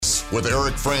with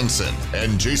Eric Franson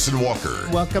and Jason Walker.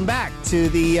 Welcome back to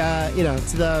the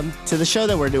to the show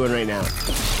that we're doing right now.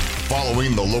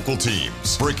 Following the local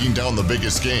teams, breaking down the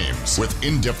biggest games with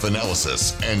in-depth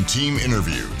analysis and team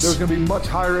interviews. There's going to be much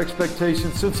higher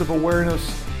expectations, sense of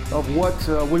awareness of what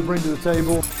we bring to the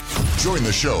table. Join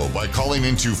the show by calling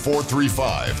into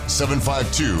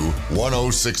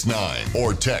 435-752-1069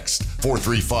 or text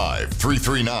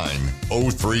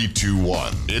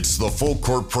 435-339-0321. It's the Full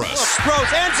Court Press.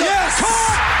 Sproles, end zone, yes!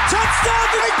 Caught!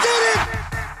 Touchdown! They did it!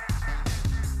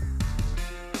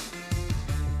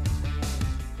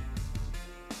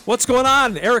 What's going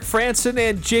on? Eric Franson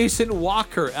and Jason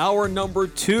Walker, hour number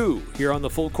 2 here on the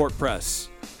Full Court Press.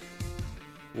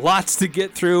 Lots to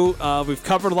get through. We've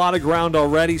covered a lot of ground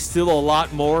already, still a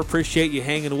lot more. Appreciate you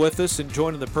hanging with us and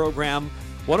joining the program.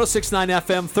 106.9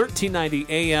 FM, 1390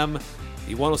 AM,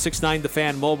 the 106.9 The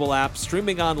Fan mobile app,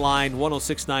 streaming online,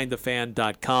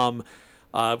 1069thefan.com.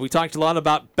 We talked a lot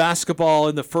about basketball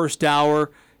in the first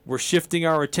hour. We're shifting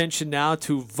our attention now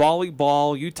to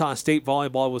volleyball. Utah State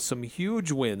volleyball with some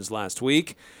huge wins last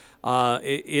week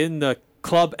in the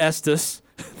Club Estes,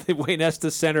 the Wayne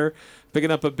Estes Center,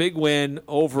 picking up a big win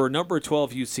over number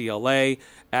 12 UCLA.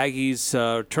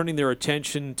 Aggies turning their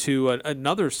attention to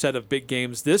another set of big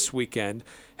games this weekend,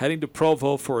 heading to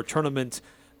Provo for a tournament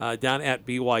down at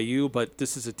BYU. But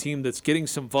this is a team that's getting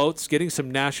some votes, getting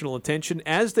some national attention,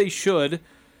 as they should.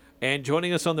 And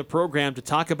joining us on the program to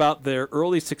talk about their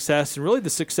early success and really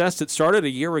the success that started a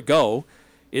year ago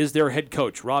is their head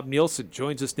coach, Rob Neilson.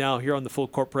 Joins us now here on the Full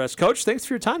Court Press. Coach, thanks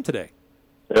for your time today.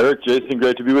 Eric, Jason,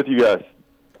 great to be with you guys.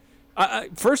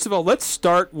 First of all, let's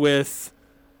start with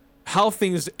how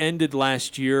things ended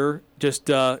last year. Just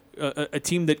a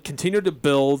team that continued to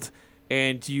build,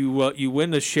 and you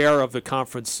win a share of the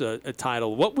conference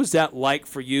title. What was that like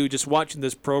for you, just watching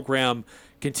this program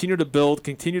continue to build,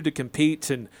 continue to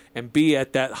compete, and be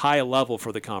at that high level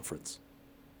for the conference?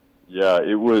 Yeah,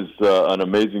 it was an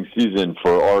amazing season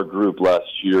for our group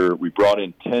last year. We brought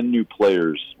in 10 new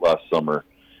players last summer,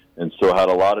 and so had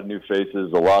a lot of new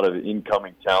faces, a lot of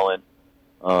incoming talent,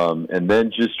 and then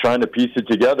just trying to piece it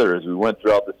together as we went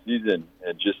throughout the season.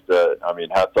 And just,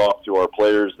 hats off to our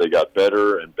players. They got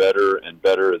better and better and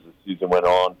better as the season went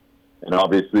on. And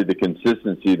obviously the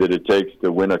consistency that it takes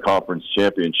to win a conference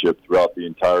championship throughout the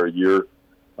entire year.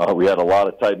 We had a lot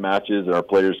of tight matches, and our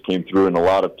players came through in a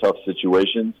lot of tough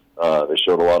situations. They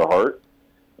showed a lot of heart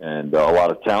and a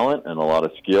lot of talent and a lot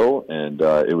of skill, and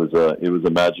it was a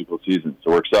magical season.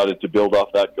 So we're excited to build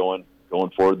off that going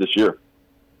forward this year.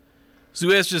 So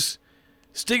guys, just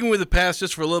sticking with the past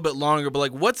just for a little bit longer,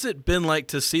 but what's it been like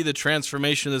to see the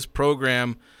transformation of this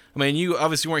program? I mean, you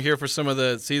obviously weren't here for some of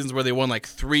the seasons where they won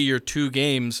 3 or 2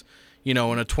 games, in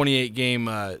a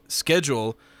 28-game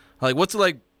schedule. What's it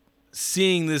like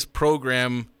seeing this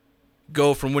program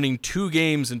go from winning 2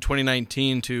 games in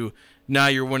 2019 to now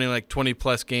you're winning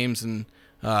 20-plus games and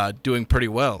doing pretty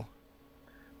well?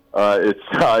 It's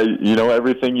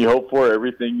everything you hope for,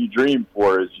 everything you dream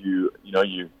for is you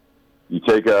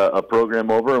take a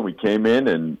program over, and we came in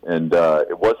and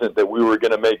it wasn't that we were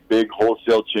going to make big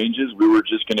wholesale changes. We were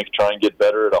just going to try and get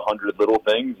better at 100 little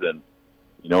things and,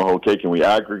 okay, can we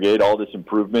aggregate all this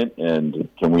improvement and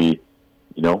can we,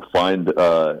 find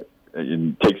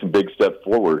and take some big steps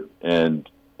forward. And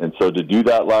so to do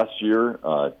that last year,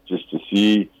 just to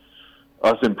see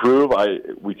us improve,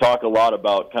 we talk a lot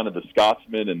about kind of the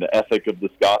Scotsman and the ethic of the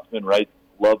Scotsman, right?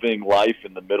 Loving life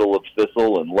in the middle of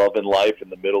thistle and loving life in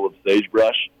the middle of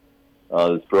sagebrush.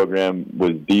 This program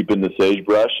was deep in the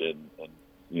sagebrush and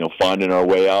finding our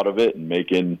way out of it and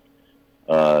making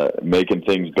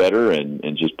things better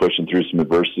and just pushing through some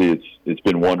adversity. It's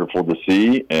been wonderful to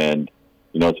see, and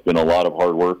it's been a lot of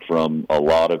hard work from a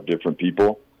lot of different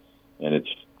people, and it's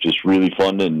just really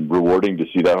fun and rewarding to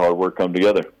see that hard work come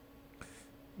together.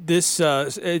 This,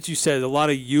 as you said, a lot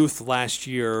of youth last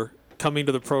year coming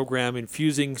to the program,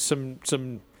 infusing some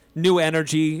new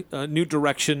energy, new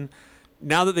direction.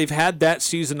 Now that they've had that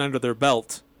season under their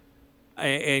belt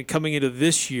and coming into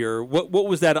this year, what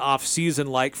was that off season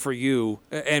like for you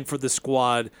and for the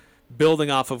squad,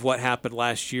 building off of what happened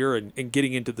last year and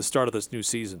getting into the start of this new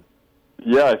season?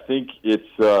 Yeah, I think it's,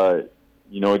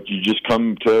 you just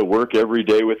come to work every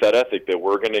day with that ethic that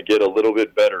we're going to get a little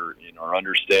bit better in our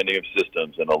understanding of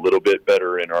systems and a little bit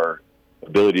better in our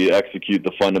ability to execute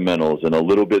the fundamentals and a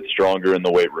little bit stronger in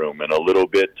the weight room and a little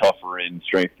bit tougher in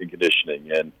strength and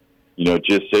conditioning. And,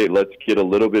 just say, let's get a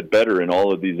little bit better in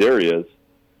all of these areas.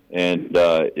 And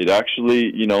it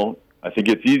actually, I think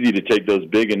it's easy to take those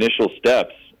big initial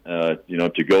steps,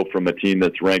 to go from a team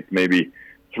that's ranked maybe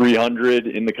 300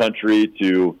 in the country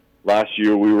to last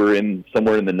year we were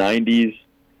somewhere in the 90s.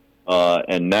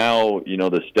 And now,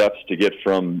 the steps to get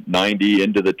from 90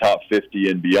 into the top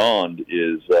 50 and beyond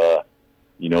is,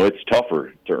 it's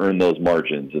tougher to earn those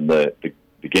margins, and the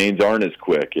gains aren't as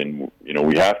quick. And,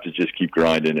 we have to just keep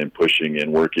grinding and pushing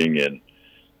and working. And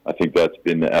I think that's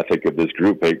been the ethic of this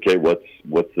group. Okay,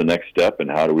 what's the next step, and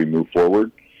how do we move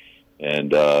forward?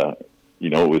 And,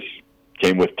 it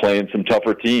came with playing some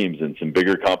tougher teams and some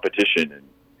bigger competition, and,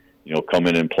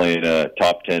 coming and playing a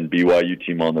top 10 BYU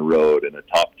team on the road and a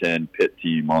top 10 Pitt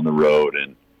team on the road.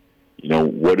 And,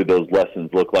 what do those lessons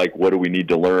look like? What do we need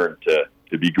to learn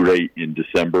to be great in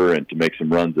December and to make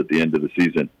some runs at the end of the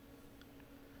season?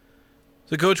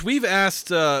 So, Coach, we've had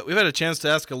a chance to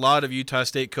ask a lot of Utah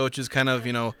State coaches kind of,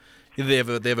 they have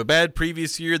a bad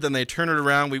previous year, then they turn it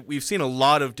around. We've seen a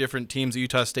lot of different teams at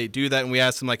Utah State do that, and we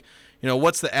asked them,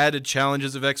 what's the added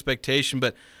challenges of expectation?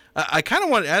 But I kind of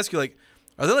want to ask you,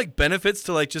 are there, benefits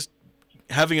to, just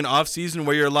having an off-season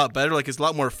where you're a lot better? It's a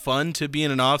lot more fun to be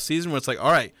in an off-season where it's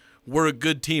all right, we're a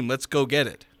good team, let's go get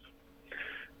it.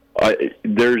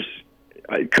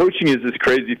 Coaching is this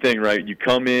crazy thing, right? You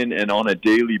come in, and on a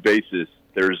daily basis,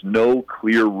 there's no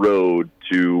clear road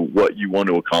to what you want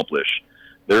to accomplish.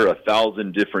 There are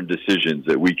 1,000 different decisions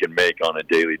that we can make on a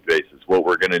daily basis, what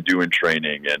we're going to do in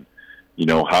training, and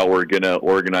how we're going to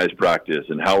organize practice,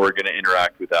 and how we're going to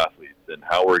interact with athletes, and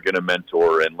how we're going to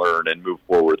mentor and learn and move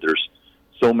forward. There's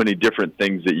so many different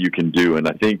things that you can do, and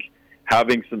I think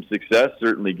having some success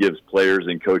certainly gives players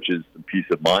and coaches some peace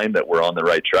of mind that we're on the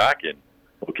right track, and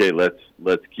okay,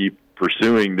 let's keep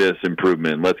pursuing this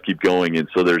improvement. Let's keep going. And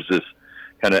so there's this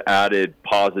kind of added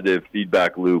positive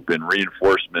feedback loop and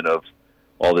reinforcement of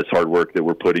all this hard work that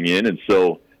we're putting in. And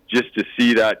so just to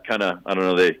see that kind of,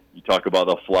 you talk about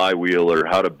the flywheel or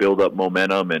how to build up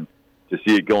momentum, and to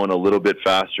see it going a little bit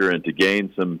faster and to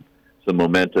gain some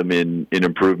momentum in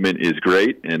improvement is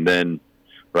great. And then,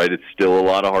 right, it's still a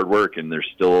lot of hard work, and there's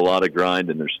still a lot of grind,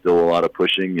 and there's still a lot of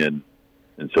pushing. And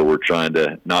so we're trying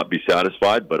to not be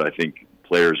satisfied, but I think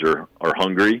players are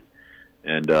hungry.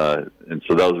 And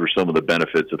so those were some of the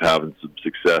benefits of having some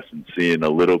success and seeing a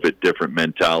little bit different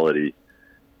mentality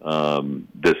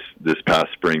this past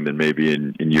spring than maybe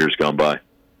in years gone by.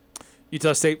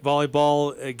 Utah State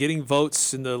Volleyball getting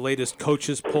votes in the latest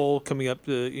coaches poll, coming up,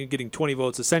 getting 20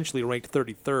 votes, essentially ranked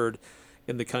 33rd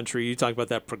in the country. You talk about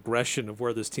that progression of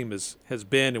where this team has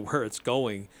been and where it's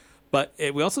going. But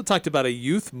we also talked about a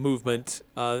youth movement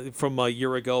from a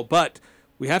year ago, but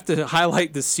we have to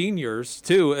highlight the seniors,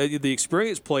 too, the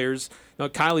experienced players.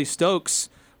 Kylie Stokes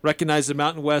recognized the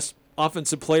Mountain West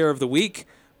Offensive Player of the Week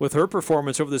with her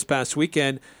performance over this past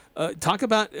weekend. Talk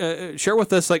about, share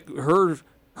with us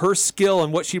her skill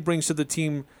and what she brings to the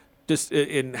team, just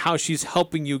in how she's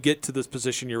helping you get to this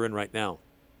position you're in right now.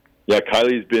 Yeah,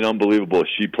 Kylie's been unbelievable.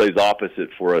 She plays opposite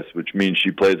for us, which means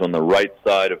she plays on the right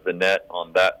side of the net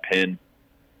on that pin.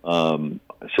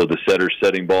 So the setter's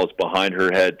setting balls behind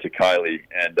her head to Kylie.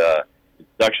 And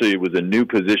it was a new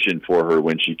position for her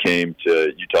when she came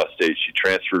to Utah State. She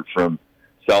transferred from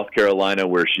South Carolina,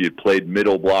 where she had played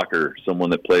middle blocker, someone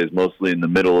that plays mostly in the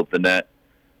middle of the net,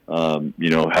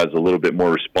 has a little bit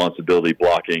more responsibility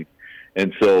blocking.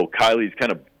 And so Kylie's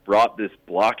kind of brought this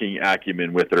blocking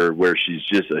acumen with her, where she's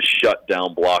just a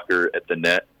shutdown blocker at the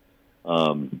net.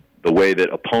 The way that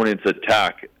opponents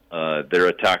attack, their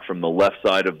attack from the left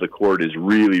side of the court is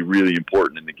really, really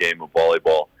important in the game of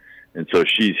volleyball. And so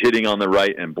she's hitting on the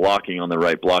right and blocking on the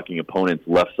right, blocking opponents'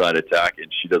 left side attack, and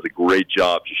she does a great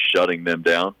job just shutting them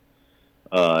down.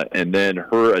 And then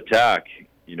her attack,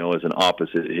 as an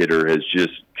opposite hitter, has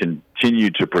just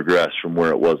continued to progress from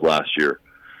where it was last year.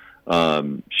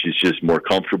 She's just more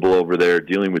comfortable over there,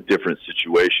 dealing with different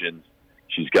situations.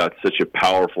 She's got such a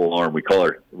powerful arm. We tell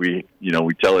her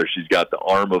she's got the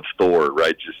arm of Thor,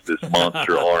 right? Just this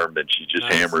monster arm, and she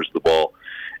just hammers the ball.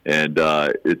 And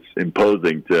it's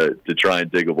imposing to try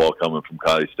and dig a ball coming from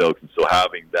Kylie Stokes. And so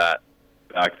having that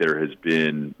back there has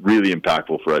been really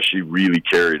impactful for us. She really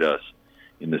carried us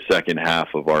in the second half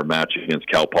of our match against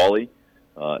Cal Poly.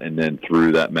 And then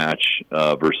through that match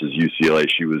versus UCLA,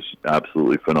 she was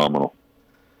absolutely phenomenal.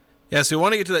 Yeah, so we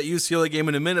want to get to that UCLA game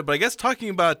in a minute, but I guess talking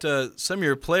about some of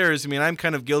your players, I'm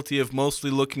kind of guilty of mostly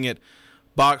looking at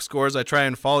box scores. I try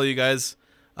and follow you guys.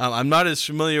 I'm not as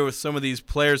familiar with some of these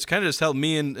players. Kind of just help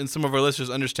me and some of our listeners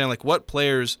understand what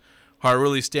players are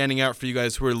really standing out for you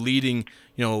guys who are leading,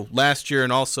 last year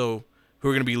and also who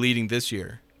are going to be leading this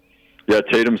year. Yeah,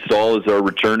 Tatum Stahl is our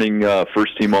returning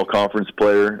first-team all-conference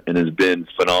player and has been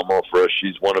phenomenal for us.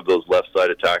 She's one of those left-side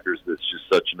attackers that's just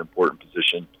such an important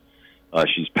position.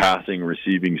 She's passing,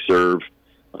 receiving serve,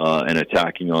 and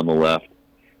attacking on the left.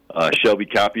 Shelby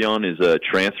Capion is a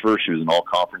transfer. She was an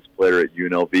all-conference player at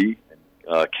UNLV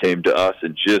came to us,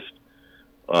 and just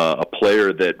a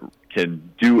player that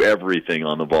can do everything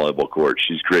on the volleyball court.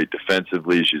 She's great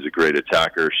defensively. She's a great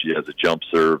attacker. She has a jump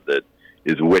serve that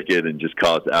is wicked and just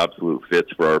caused absolute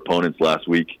fits for our opponents last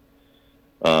week.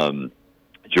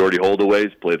 Jordy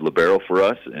Holdaways played libero for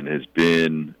us and has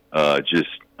been just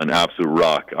an absolute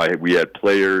rock. We had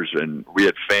players and we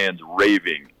had fans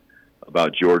raving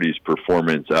about Jordy's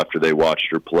performance after they watched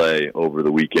her play over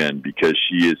the weekend, because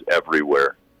she is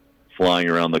everywhere, flying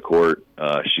around the court.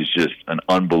 She's just an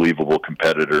unbelievable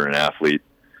competitor and athlete,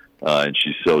 and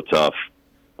she's so tough.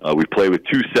 We play with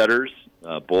two setters.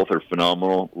 Both are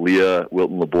phenomenal. Leah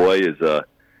Wilton-LeBoy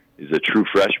is a true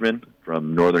freshman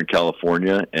from Northern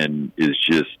California and is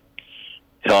just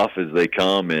tough as they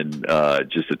come, and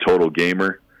just a total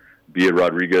gamer. Bia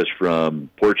Rodriguez from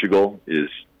Portugal is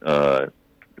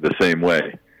the same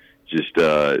way. Just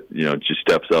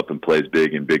steps up and plays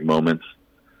big in big moments.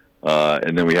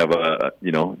 And then we have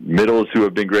middles who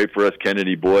have been great for us.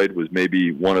 Kennedy Boyd was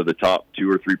maybe one of the top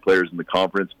 2 or 3 players in the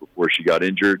conference before she got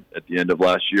injured at the end of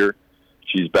last year.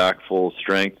 She's back full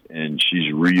strength, and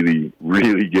she's really,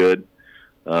 really good.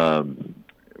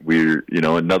 We're,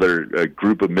 another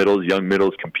group of young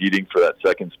middles competing for that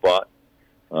second spot.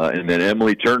 And then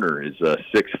Emily Turner is a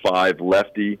 6'5"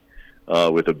 lefty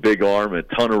with a big arm, a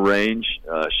ton of range.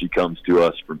 She comes to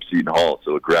us from Seton Hall,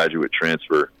 so a graduate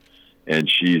transfer. And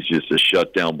she's just a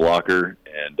shutdown blocker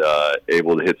and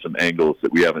able to hit some angles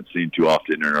that we haven't seen too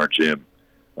often in our gym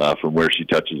from where she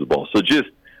touches the ball. So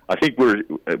I think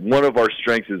one of our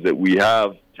strengths is that we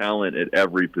have talent at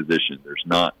every position. There's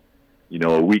not,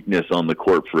 a weakness on the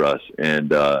court for us.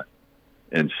 And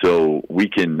so we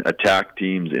can attack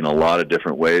teams in a lot of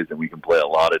different ways, and we can play a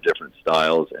lot of different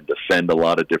styles and defend a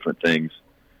lot of different things.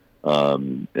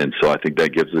 And so I think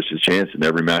that gives us a chance in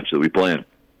every match that we play in.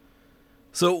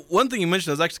 So one thing you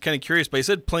mentioned, I was actually kind of curious, but you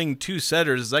said playing 2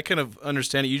 setters. Does that kind of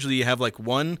understand it? Usually you have like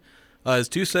one. Is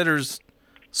 2 setters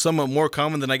somewhat more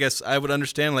common than I guess I would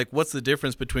understand? Like, what's the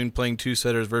difference between playing 2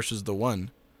 setters versus the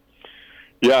one?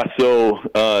 Yeah, so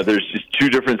there's just 2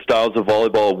 different styles of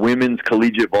volleyball. Women's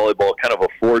collegiate volleyball kind of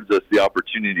affords us the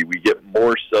opportunity. We get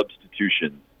more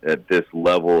substitutions at this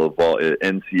level of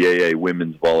NCAA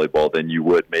women's volleyball than you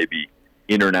would maybe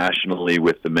internationally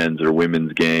with the men's or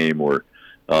women's game, or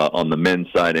on the men's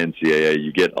side, NCAA,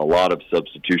 you get a lot of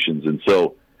substitutions. And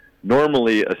so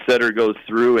normally a setter goes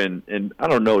through and I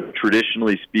don't know,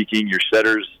 traditionally speaking, your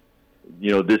setters,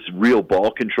 this real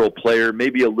ball control player,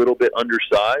 maybe a little bit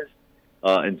undersized.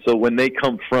 And so when they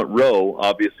come front row,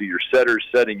 obviously your setter's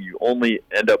setting, you only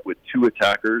end up with 2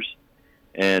 attackers.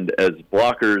 And as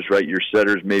blockers, right, your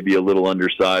setters may be a little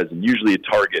undersized and usually a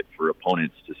target for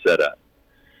opponents to set at.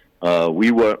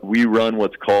 We run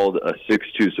what's called a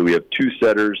 6-2, so we have 2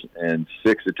 setters and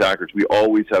 6 attackers. We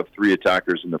always have 3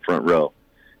 attackers in the front row.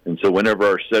 And so whenever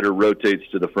our setter rotates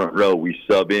to the front row, we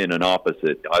sub in an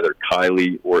opposite, either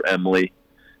Kylie or Emily,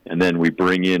 and then we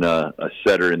bring in a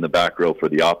setter in the back row for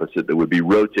the opposite that would be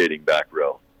rotating back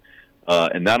row.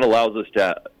 And that allows us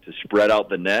to spread out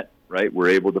the net, right? We're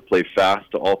able to play fast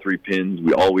to all 3 pins.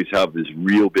 We always have this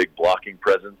real big blocking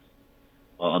presence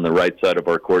on the right side of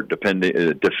our court,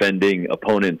 defending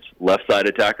opponents' left side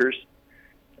attackers.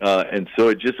 And so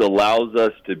it just allows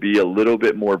us to be a little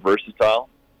bit more versatile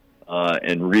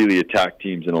and really attack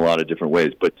teams in a lot of different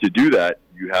ways. But to do that,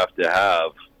 you have to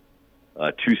have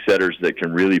 2 setters that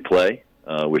can really play,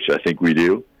 which I think we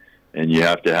do. And you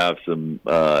have to have some,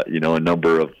 a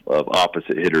number of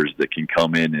opposite hitters that can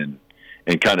come in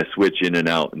and kind of switch in and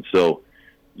out. And so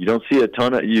you don't see a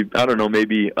ton of,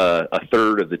 maybe a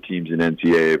third of the teams in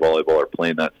NCAA volleyball are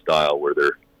playing that style where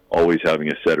they're always having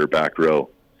a setter back row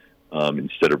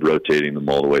instead of rotating them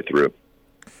all the way through.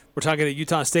 We're talking to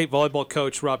Utah State volleyball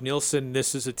coach Rob Neilson.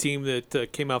 This is a team that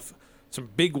came off some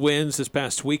big wins this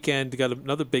past weekend. Got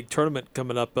another big tournament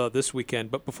coming up this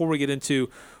weekend. But before we get into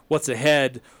what's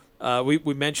ahead,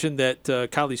 we mentioned that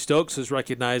Kylie Stokes is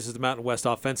recognized as the Mountain West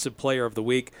Offensive Player of the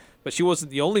Week, but she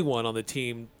wasn't the only one on the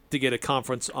team to get a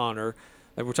conference honor.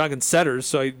 And we're talking setters,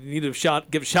 so I need to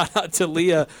give a shout out to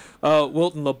Leah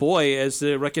Wilton-LeBoy as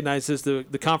recognized as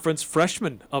the conference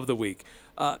freshman of the week.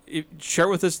 Share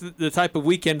with us the type of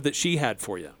weekend that she had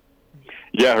for you.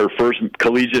 Yeah, her first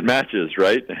collegiate matches,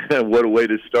 right? What a way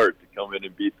to start, to come in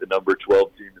and beat the number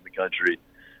 12 team in the country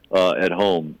at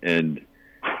home. And,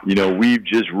 we've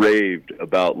just raved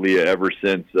about Leah ever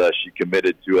since she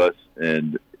committed to us,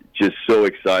 and just so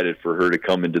excited for her to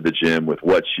come into the gym with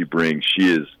what she brings.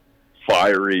 She is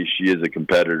fiery. She is a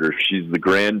competitor. She's the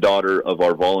granddaughter of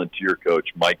our volunteer coach,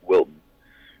 Mike Wilton,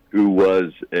 who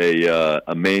was a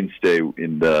mainstay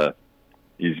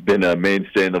he's been a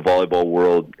mainstay in the volleyball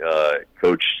world,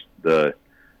 coached the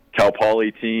Cal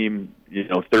Poly team,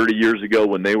 30 years ago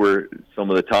when they were some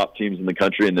of the top teams in the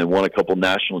country, and then won a couple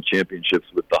national championships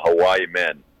with the Hawaii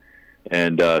men.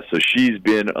 And so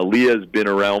Aaliyah's been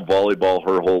around volleyball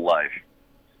her whole life.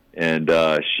 And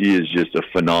she is just a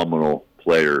phenomenal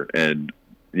player, and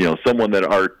someone that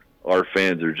our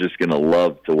fans are just going to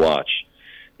love to watch.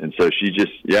 And so she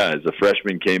just, as a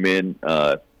freshman, came in,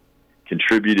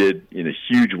 contributed in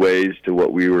huge ways to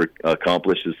what we were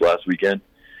accomplished this last weekend,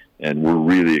 and we're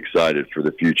really excited for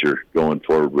the future going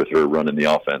forward with her running the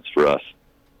offense for us.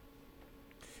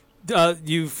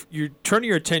 You're turning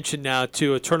your attention now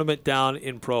to a tournament down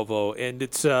in Provo, and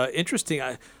it's interesting.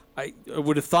 I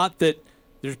would have thought that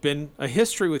there's been a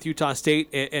history with Utah State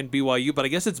and BYU, but I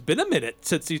guess it's been a minute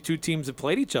since these two teams have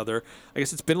played each other. I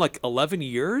guess it's been like 11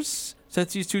 years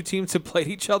since these two teams have played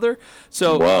each other.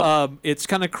 So wow. It's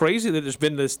kind of crazy that there's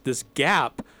been this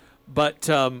gap. But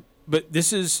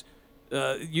this is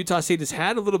Utah State has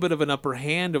had a little bit of an upper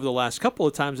hand over the last couple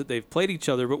of times that they've played each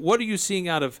other. But what are you seeing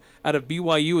out of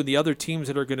BYU and the other teams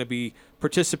that are going to be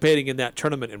participating in that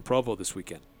tournament in Provo this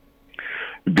weekend?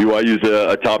 BYU's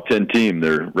a top 10 team.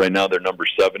 Right now they're number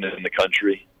 7 in the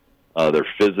country. They're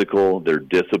physical. They're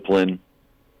disciplined.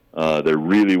 They're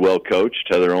really well coached.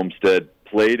 Heather Olmstead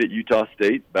played at Utah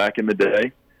State back in the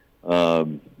day.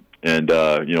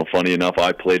 Funny enough,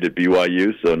 I played at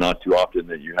BYU, so not too often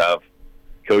that you have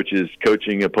coaches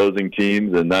coaching opposing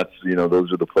teams, and that's,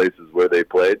 those are the places where they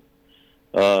played.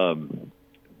 And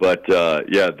then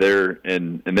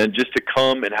just to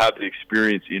come and have the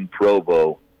experience in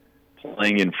Provo,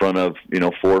 playing in front of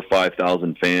 4,000 or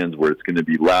 5,000 fans, where it's going to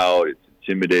be loud, it's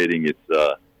intimidating, it's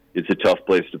a tough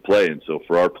place to play. And so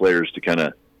for our players to kind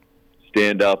of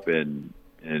stand up and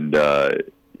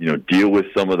deal with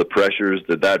some of the pressures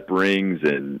that brings,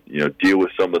 and deal with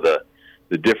some of the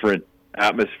different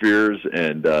atmospheres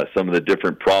and some of the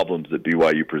different problems that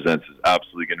BYU presents is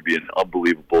absolutely going to be an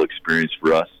unbelievable experience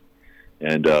for us.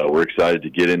 And we're excited to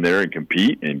get in there and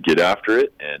compete and get after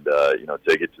it and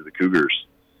take it to the Cougars.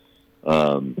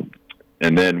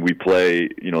 And then we play,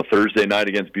 Thursday night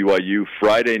against BYU.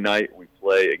 Friday night we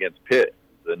play against Pitt,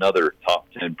 another top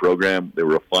 10 program. They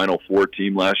were a Final Four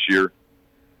team last year,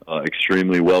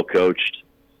 extremely well coached,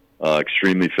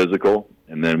 extremely physical.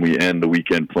 And then we end the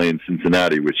weekend playing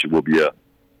Cincinnati, which will be a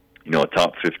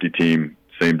top 50 team.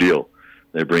 Same deal.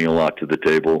 They bring a lot to the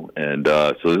table, and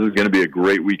so this is going to be a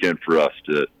great weekend for us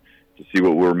to see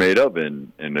what we're made of,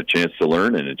 and a chance to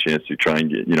learn, and a chance to try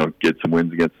and get some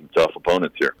wins against some tough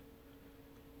opponents here.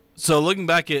 So looking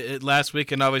back at last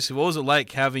weekend, obviously, what was it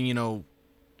like having, here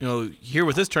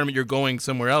with this tournament, you're going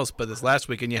somewhere else, but this last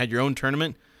weekend you had your own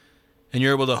tournament, and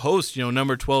you're able to host,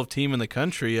 number 12 team in the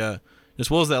country. Just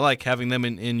what was that like, having them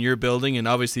in your building and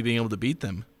obviously being able to beat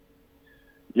them?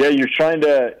 Yeah, you're trying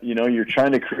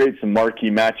to create some marquee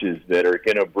matches that are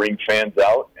going to bring fans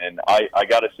out, and I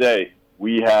got to say,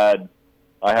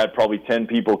 I had probably 10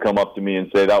 people come up to me and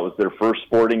say that was their first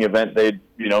sporting event they'd,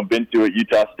 been to at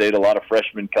Utah State. A lot of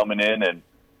freshmen coming in, and,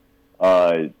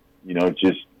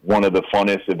 just one of the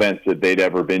funnest events that they'd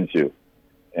ever been to.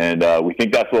 And we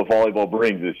think that's what volleyball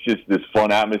brings. It's just this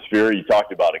fun atmosphere. You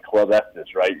talked about it, Club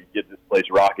Estes, right? You get this place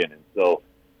rocking. And so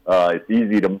it's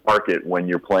easy to market when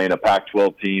you're playing a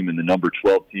Pac-12 team and the number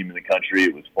 12 team in the country.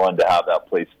 It was fun to have that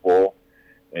place full.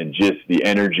 And just the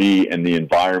energy and the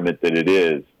environment that it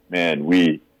is, man,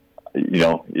 I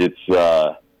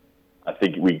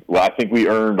think we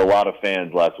earned a lot of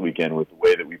fans last weekend with the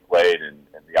way that we played and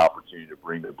the opportunity to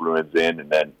bring the Bruins in. And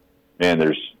then, man,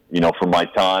 there's, from my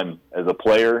time as a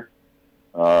player,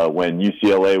 when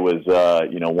UCLA was,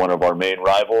 one of our main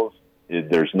rivals,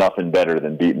 there's nothing better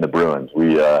than beating the Bruins.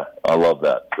 I love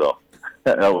that. So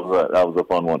that was a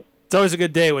fun one. It's always a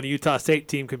good day when a Utah State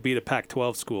team can beat a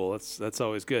Pac-12 school. That's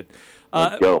always good.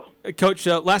 Let's go. Coach,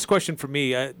 last question for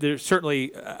me. There's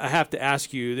certainly, I have to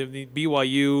ask you, the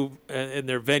BYU and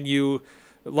their venue,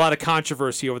 a lot of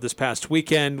controversy over this past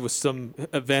weekend with some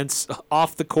events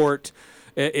off the court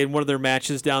in one of their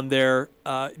matches down there.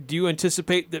 Do you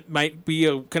anticipate that might be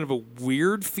a kind of a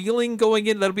weird feeling going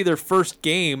in? That'll be their first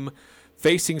game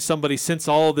facing somebody since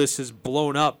all of this has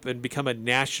blown up and become a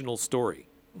national story.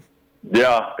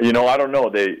 Yeah, I don't know.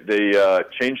 They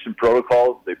changed some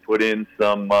protocols. They put in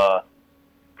some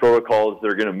protocols.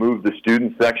 They're going to move the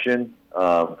student section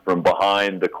from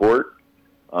behind the court,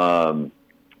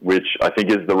 which I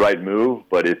think is the right move,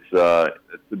 but it's a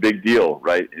big deal,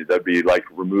 right? That'd be like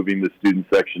removing the student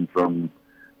section from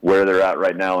where they're at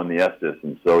right now in the Estes.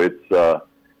 And so it's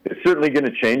certainly going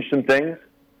to change some things.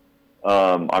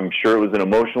 I'm sure it was an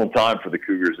emotional time for the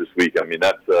Cougars this week. I mean,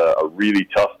 that's a really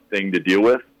tough thing to deal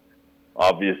with.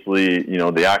 obviously,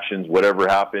 the actions, whatever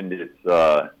happened, it's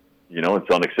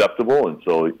it's unacceptable. And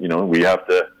so, we have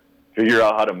to figure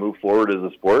out how to move forward as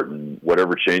a sport, and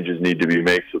whatever changes need to be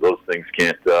made so those things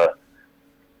can't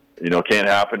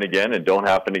happen again and don't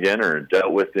happen again, or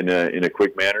dealt with in a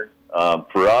quick manner.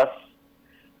 For us,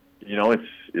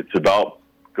 it's about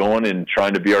going and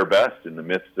trying to be our best in the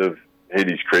midst of,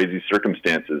 these crazy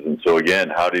circumstances. And so again,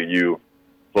 how do you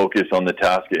focus on the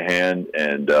task at hand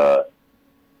and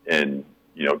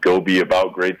go be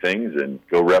about great things and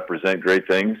go represent great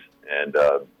things and,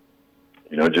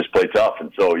 just play tough.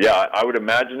 And so, I would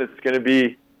imagine it's going to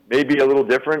be maybe a little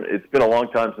different. It's been a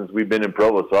long time since we've been in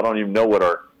Provo, so I don't even know what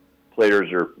our players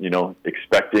are,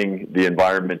 expecting the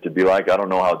environment to be like. I don't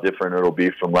know how different it'll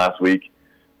be from last week,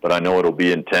 but I know it'll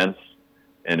be intense,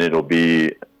 and it'll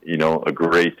be, a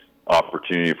great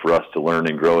opportunity for us to learn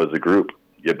and grow as a group,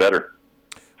 get better.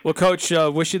 Well, Coach,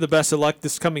 wish you the best of luck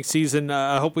this coming season.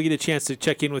 I hope we get a chance to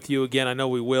check in with you again. I know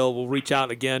we will. We'll reach out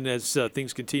again as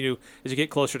things continue, as you get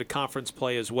closer to conference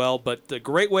play as well. But a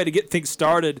great way to get things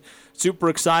started. Super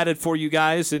excited for you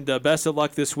guys, and best of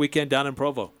luck this weekend down in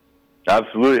Provo.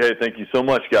 Absolutely. Hey, thank you so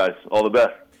much, guys. All the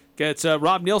best. Okay, it's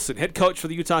Rob Neilson, head coach for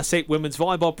the Utah State women's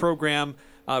volleyball program,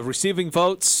 receiving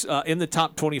votes in the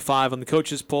top 25 on the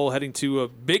coaches poll, heading to a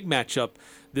big matchup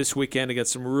this weekend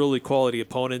against some really quality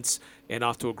opponents, and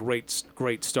off to a great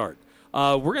start.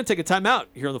 We're going to take a timeout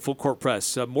here on the Full Court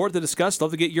Press. More to discuss.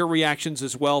 Love to get your reactions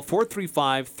as well.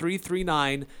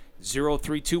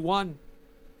 435-339-0321.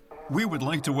 We would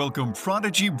like to welcome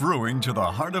Prodigy Brewing to the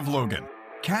heart of Logan,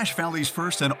 Cache Valley's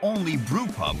first and only brew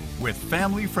pub with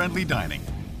family-friendly dining.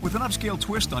 With an upscale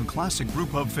twist on classic brew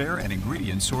pub fare and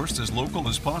ingredients sourced as local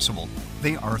as possible,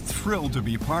 they are thrilled to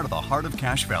be part of the heart of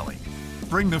Cache Valley.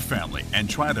 Bring the family and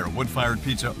try their wood-fired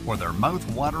pizza or their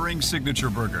mouth-watering signature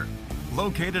burger.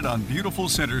 Located on beautiful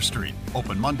Center Street,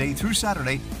 open Monday through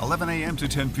Saturday, 11 a.m. to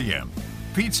 10 p.m.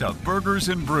 Pizza, burgers,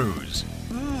 and brews.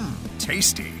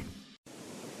 Tasty.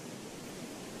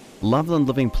 Loveland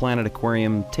Living Planet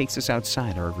Aquarium takes us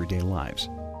outside our everyday lives,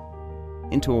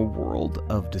 into a world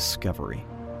of discovery.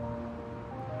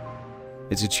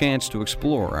 It's a chance to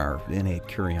explore our innate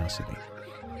curiosity,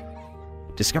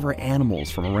 discover animals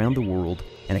from around the world,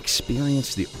 and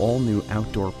experience the all-new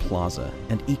outdoor plaza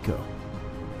and eco.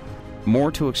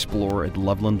 More to explore at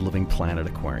Loveland Living Planet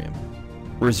Aquarium.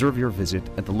 Reserve your visit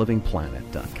at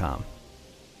thelivingplanet.com.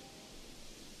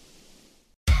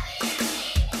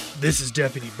 This is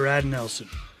Deputy Brad Nelson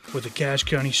with the Cache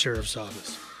County Sheriff's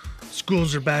Office.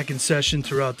 Schools are back in session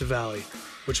throughout the valley,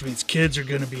 which means kids are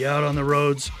going to be out on the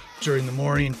roads during the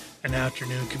morning and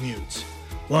afternoon commutes.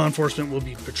 Law enforcement will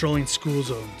be patrolling school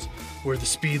zones where the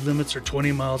speed limits are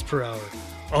 20 miles per hour.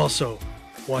 Also,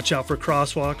 watch out for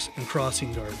crosswalks and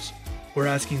crossing guards. We're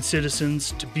asking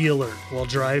citizens to be alert while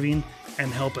driving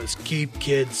and help us keep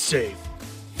kids safe.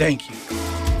 Thank you.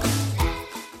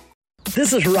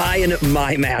 This is Ryan at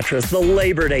My Mattress. The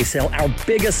Labor Day sale, our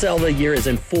biggest sale of the year, is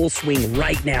in full swing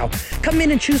right now. Come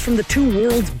in and choose from the two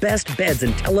world's best beds,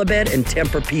 IntelliBed and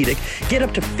Tempur-Pedic. Get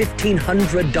up to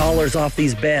 $1,500 off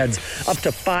these beds, up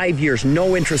to 5 years,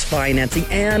 no interest financing,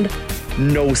 and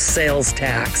no sales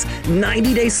tax.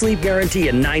 90-day sleep guarantee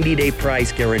and 90-day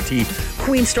price guarantee.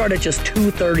 Queens start at just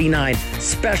 $239.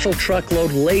 Special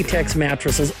truckload latex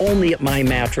mattresses only at My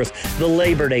Mattress. The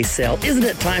Labor Day sale. Isn't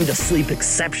it time to sleep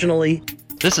exceptionally?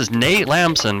 This is Nate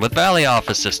Lamson with Valley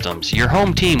Office Systems, your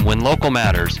home team when local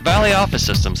matters. Valley Office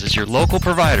Systems is your local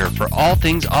provider for all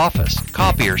things office,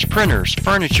 copiers, printers,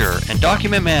 furniture, and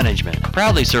document management.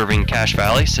 Proudly serving Cache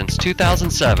Valley since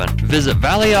 2007. Visit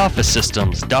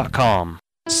valleyofficesystems.com.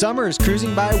 Summer is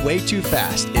cruising by way too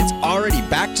fast. It's already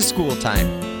back to school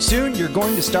time. Soon, you're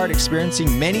going to start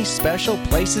experiencing many special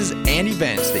places and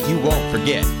events that you won't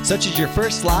forget, such as your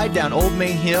first slide down Old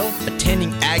Main Hill,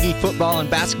 attending Aggie football and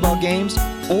basketball games,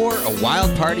 or a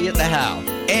wild party at the How,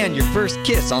 and your first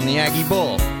kiss on the Aggie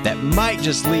Bowl. That might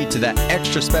just lead to that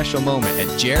extra special moment at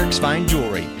Jarek's Fine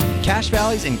Jewelry, Cache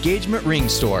Valley's engagement ring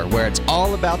store, where it's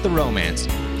all about the romance.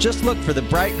 Just look for the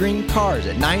bright green cars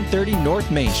at 930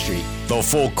 North Main Street. The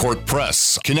Full Court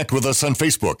Press. Connect with us on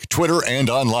Facebook, Twitter,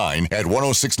 and online at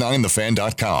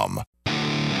 1069thefan.com.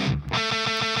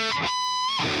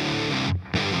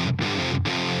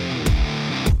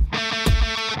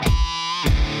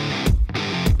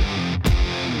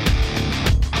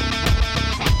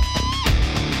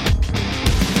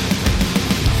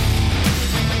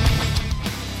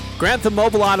 Grantham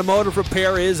Mobile Automotive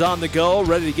Repair is on the go,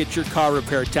 ready to get your car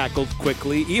repair tackled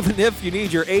quickly, even if you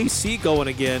need your AC going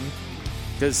again,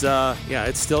 because,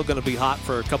 it's still going to be hot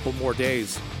for a couple more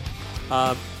days.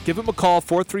 Give them a call,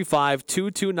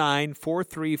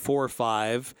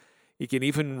 435-229-4345. You can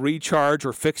even recharge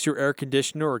or fix your air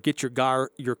conditioner or get your car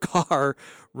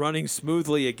running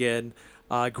smoothly again.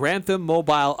 Grantham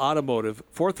Mobile Automotive,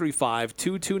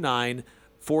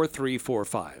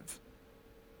 435-229-4345.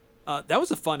 That was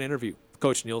a fun interview with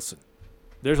Coach Neilson.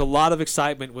 There's a lot of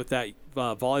excitement with that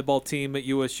volleyball team at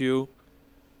USU,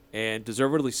 and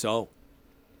deservedly so.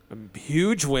 A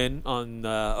huge win on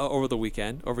over the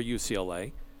weekend over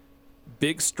UCLA.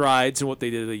 Big strides in what they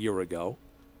did a year ago.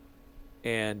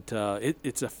 And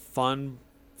it's a fun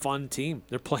team.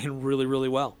 They're playing really, really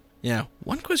well. Yeah.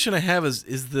 One question I have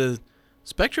is the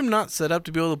Spectrum not set up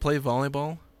to be able to play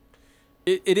volleyball?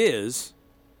 It is,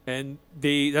 and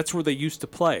that's where they used to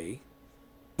play.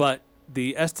 But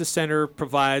the Estes Center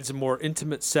provides a more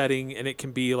intimate setting, and it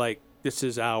can be like, this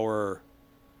is our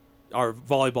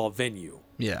volleyball venue.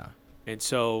 Yeah. And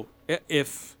so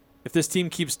if this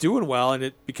team keeps doing well and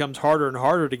it becomes harder and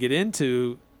harder to get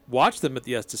into, watch them at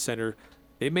the Estes Center,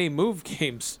 they may move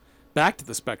games back to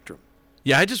the Spectrum.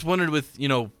 Yeah, I just wondered with,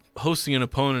 hosting an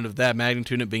opponent of that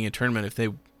magnitude and it being a tournament, if they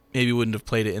maybe wouldn't have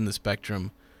played it in the Spectrum.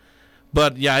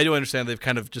 But, yeah, I do understand they've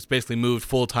kind of just basically moved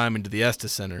full-time into the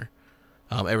Estes Center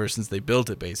ever since they built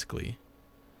it, basically.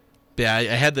 But yeah,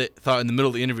 I had the thought in the middle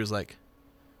of the interview, was like,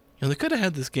 they could have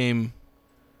had this game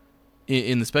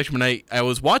in the Spectrum, and I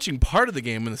was watching part of the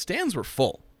game when the stands were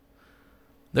full.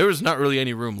 There was not really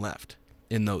any room left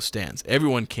in those stands.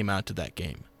 Everyone came out to that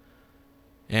game.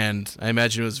 And I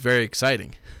imagine it was very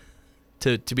exciting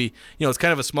to be, it's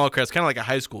kind of a small crowd. It's kind of like a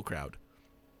high school crowd.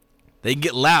 They can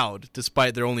get loud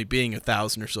despite there only being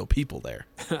 1,000 or so people there.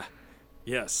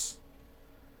 Yes.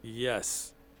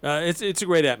 It's a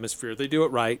great atmosphere. They do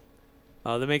it right.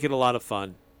 They make it a lot of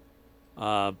fun.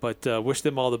 But wish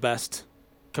them all the best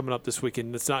coming up this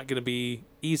weekend. It's not going to be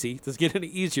easy. It doesn't get any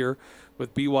easier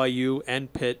with BYU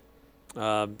and Pitt.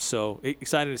 So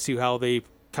excited to see how they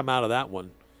come out of that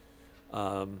one.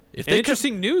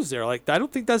 Interesting news there. Like, I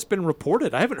don't think that's been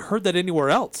reported. I haven't heard that anywhere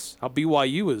else. How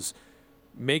BYU is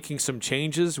making some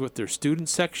changes with their student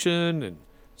section and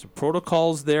some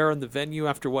protocols there in the venue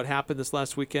after what happened this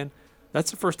last weekend.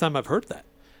 That's the first time I've heard that.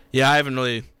 Yeah, I haven't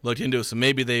really looked into it, so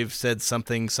maybe they've said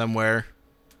something somewhere.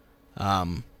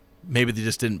 Maybe they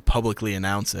just didn't publicly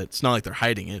announce it. It's not like they're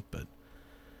hiding it, but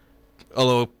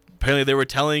although apparently they were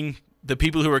telling the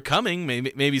people who were coming,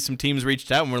 maybe some teams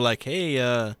reached out and were like, "Hey,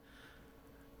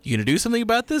 you gonna do something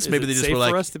about this?" Maybe they just were like,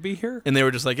 "For us to be here," and they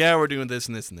were just like, "Yeah, we're doing this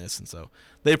and this and this," and so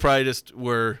they probably just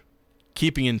were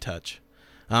keeping in touch.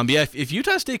 But yeah, if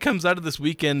Utah State comes out of this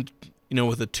weekend,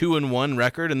 with a 2-1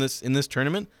 record in this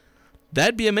tournament,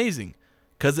 that'd be amazing,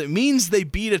 because it means they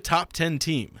beat a top 10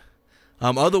 team.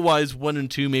 Otherwise,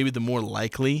 1-2 maybe the more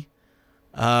likely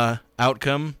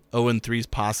outcome. 0-3 is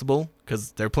possible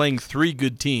because they're playing 3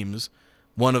 good teams.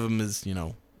 One of them is,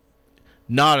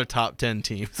 not a top 10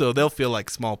 team, so they'll feel like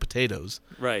small potatoes.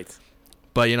 Right.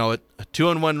 But a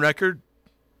 2-1 record,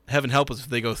 heaven help us if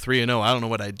they go 3-0. I don't know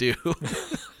what I'd do.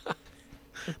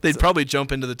 They'd probably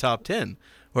jump into the top 10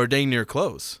 or dang near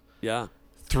close. Yeah.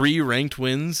 3 ranked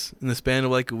wins in the span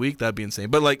of like a week, that'd be insane.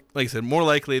 But like I said, more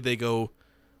likely they go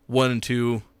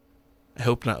 1-2. I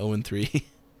hope not 0-3.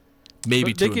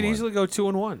 Maybe 2-1. They could easily go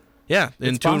 2-1. Yeah,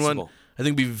 and 2-1. I think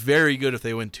it'd be very good if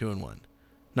they went 2-1.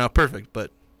 Not perfect, but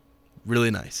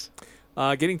really nice.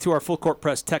 Getting to our full court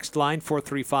press text line,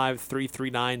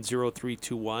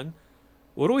 435-339-0321.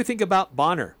 What do we think about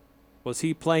Bonner? Was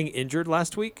he playing injured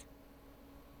last week?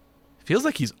 Feels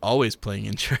like he's always playing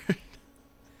injured.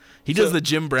 He does the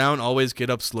Jim Brown always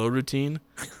get up slow routine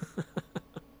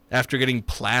after getting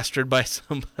plastered by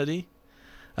somebody.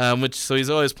 So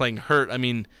he's always playing hurt. I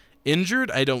mean,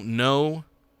 injured, I don't know.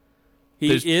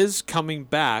 He is coming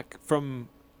back from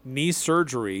knee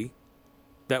surgery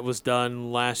that was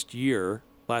done last year,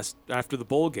 after the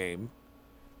bowl game,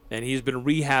 and he's been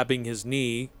rehabbing his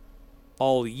knee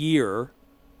all year.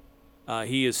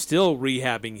 He is still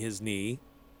rehabbing his knee,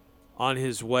 on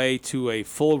his way to a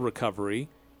full recovery.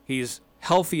 He's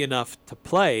healthy enough to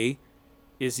play.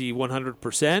 Is he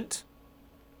 100%?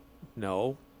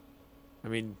 No. I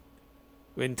mean,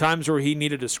 in times where he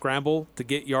needed to scramble to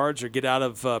get yards or get out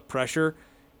of pressure,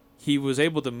 he was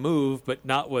able to move, but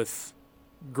not with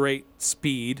great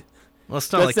speed. Well,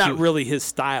 it's not That's not really his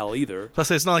style either. Plus,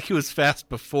 it's not like he was fast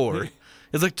before.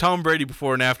 It's like Tom Brady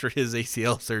before and after his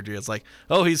ACL surgery. It's like,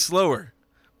 oh, he's slower.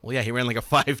 Well, yeah, he ran like a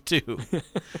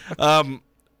 5.2.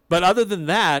 But other than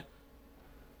that,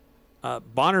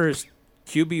 Bonner is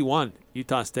QB1,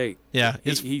 Utah State. Yeah.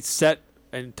 He set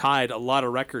and tied a lot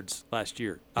of records last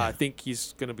year. Yeah. I think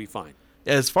he's going to be fine.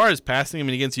 As far as passing,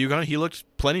 against UConn, he looked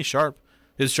plenty sharp.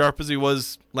 As sharp as he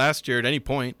was last year at any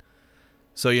point.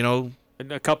 So,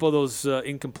 And a couple of those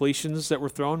incompletions that were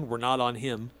thrown were not on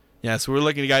him. Yeah, so we're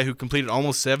looking at a guy who completed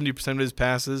almost 70% of his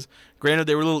passes. Granted,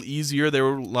 they were a little easier. There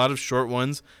were a lot of short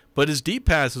ones, but his deep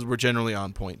passes were generally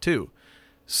on point too.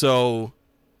 So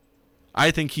I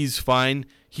think he's fine.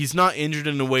 He's not injured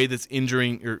in a way that's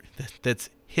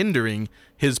hindering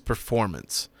his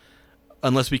performance,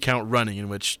 unless we count running, in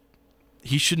which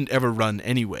he shouldn't ever run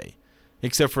anyway.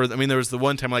 Except for, there was the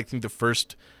one time, I think the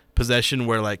first possession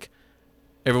where,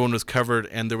 everyone was covered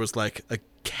and there was, a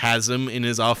chasm in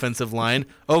his offensive line.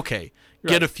 Okay,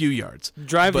 get a few yards.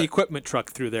 Drive the equipment truck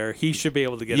through there. He should be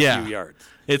able to get a few yards.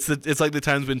 It's like the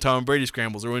times when Tom Brady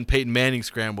scrambles or when Peyton Manning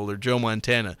scrambled or Joe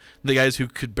Montana. The guys who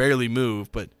could barely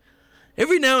move, but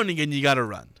every now and again you got to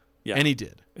run. Yeah. And he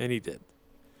did.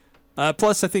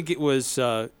 Plus, I think it was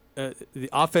the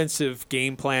offensive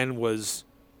game plan was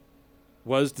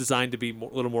designed to be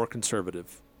a little more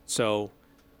conservative. So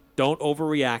don't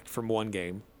overreact from one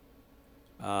game.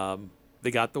 They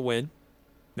got the win.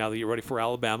 Now that you're ready for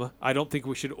Alabama, I don't think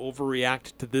we should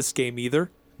overreact to this game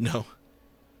either. No.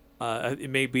 It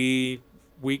may be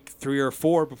week 3 or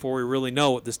 4 before we really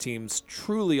know what this team's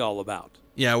truly all about.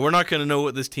 Yeah, we're not going to know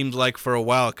what this team's like for a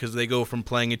while because they go from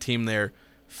playing a team they're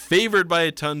favored by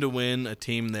a ton to win, a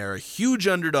team they're a huge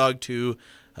underdog to,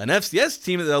 an FCS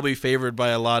team that they'll be favored by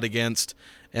a lot against,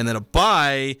 and then a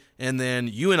bye, and then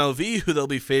UNLV, who they'll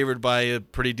be favored by a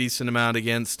pretty decent amount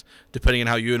against, depending on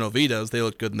how UNLV does. They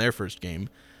looked good in their first game.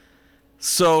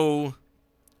 So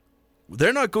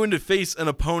they're not going to face an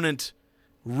opponent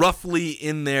roughly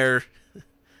in their,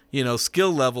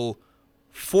 skill level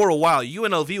for a while.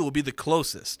 UNLV will be the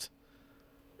closest.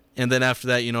 And then after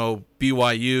that,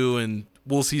 BYU, and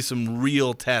we'll see some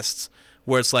real tests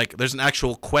where it's there's an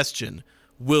actual question.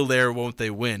 Will they or won't they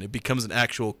win? It becomes an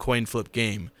actual coin flip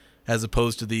game as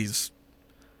opposed to these.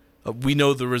 We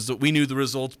knew the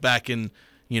results back in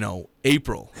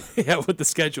April. Yeah, what the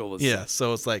schedule was. Yeah,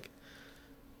 so it's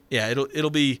it'll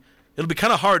be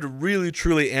kind of hard to really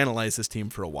truly analyze this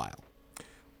team for a while.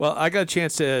 Well, I got a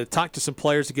chance to talk to some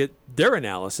players to get their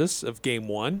analysis of Game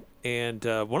 1, and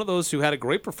one of those who had a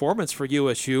great performance for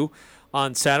USU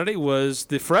on Saturday was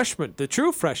the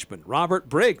true freshman, Robert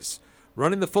Briggs,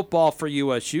 running the football for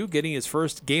USU, getting his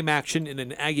first game action in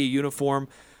an Aggie uniform,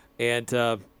 and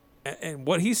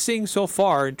what he's seeing so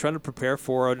far and trying to prepare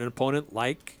for an opponent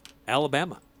like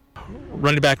Alabama.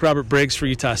 Running back Robert Briggs for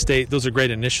Utah State. Those are great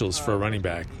initials for a running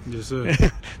back. Yes, sir.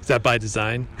 Is that by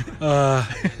design? I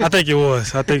think it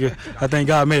was. I think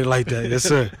God made it like that. Yes,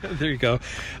 sir. There you go.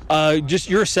 Just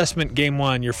your assessment, Game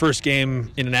 1, your first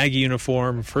game in an Aggie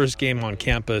uniform, first game on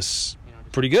campus.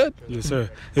 Pretty good. Yes, sir.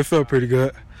 It felt pretty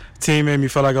good. Team made me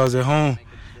feel like I was at home,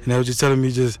 and they were just telling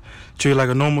me just treat it like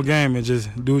a normal game and just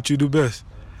do what you do best.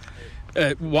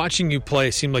 Watching you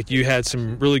play seemed like you had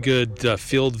some really good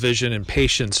field vision and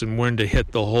patience and when to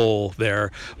hit the hole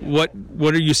there. What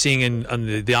are you seeing on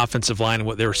the offensive line and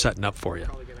what they were setting up for you?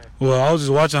 Well, I was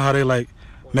just watching how they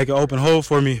make an open hole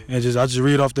for me, and I just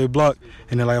read off their block,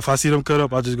 and then if I see them cut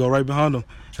up, I just go right behind them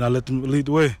and I let them lead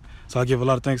the way. So I give a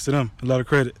lot of thanks to them, a lot of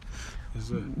credit.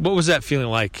 What was that feeling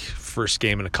like, first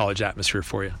game in a college atmosphere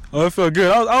for you? Oh, it felt good.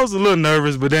 I was a little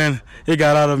nervous, but then it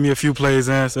got out of me a few plays,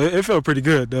 so it felt pretty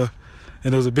good though.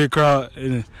 And there was a big crowd,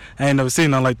 and I ain't never seen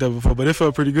nothing like that before, but it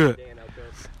felt pretty good.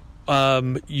 Before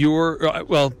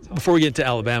we get into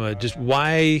Alabama, just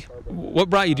what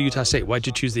brought you to Utah State? Why'd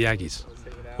you choose the Aggies?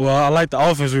 Well, I like the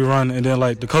offense we run, and then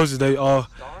the coaches, they all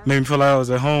made me feel like I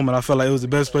was at home, and I felt like it was the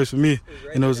best place for me,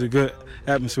 and it was a good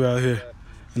atmosphere out here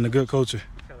and a good culture.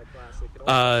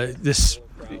 This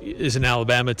is an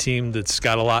Alabama team that's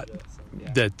got a lot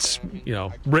that's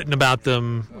written about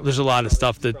them. There's a lot of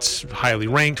stuff that's highly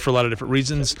ranked for a lot of different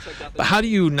reasons. But how do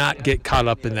you not get caught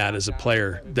up in that as a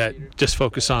player, that just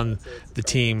focus on the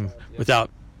team without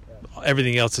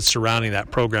everything else that's surrounding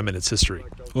that program and its history?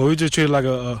 Well, we just treat it like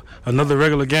another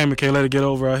regular game. We can't let it get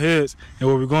over our heads and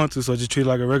what we're going through, so just treat it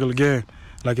like a regular game,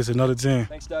 like it's another team.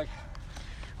 Thanks, Doug.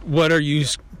 What are you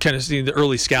kind of seeing the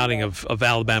early scouting of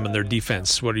Alabama and their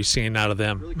defense? What are you seeing out of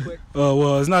them?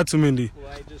 Well, it's not too many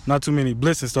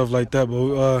blitz and stuff like that,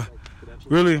 but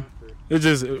really, it's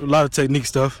just a lot of technique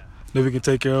stuff that we can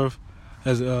take care of.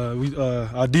 As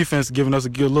our defense giving us a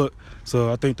good look,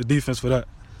 so I think the defense for that.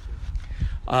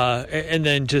 And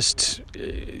then just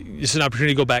an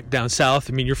opportunity to go back down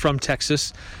south. I mean, you're from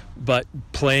Texas, but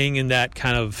playing in that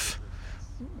kind of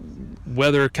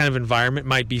weather kind of environment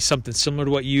might be something similar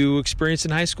to what you experienced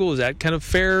in high school. Is that kind of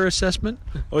fair assessment?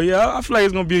 Oh, yeah, I feel like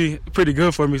it's going to be pretty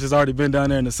good for me since I've already been down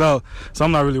there in the south, so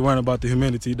I'm not really worrying about the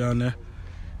humidity down there.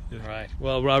 Yeah. All right.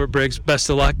 Well, Robert Briggs, best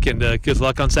of luck, and good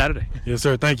luck on Saturday. Yes,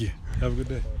 sir. Thank you. Have a good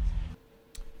day.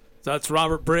 So that's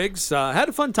Robert Briggs. Had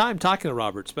a fun time talking to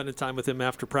Robert, spending time with him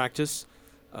after practice.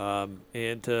 And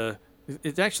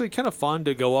it's actually kind of fun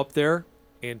to go up there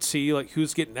and see like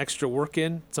who's getting extra work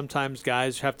in. Sometimes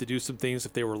guys have to do some things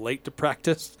if they were late to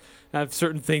practice, have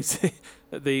certain things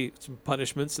some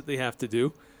punishments that they have to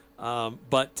do.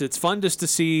 But it's fun just to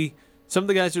see some of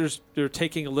the guys they're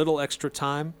taking a little extra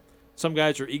time. Some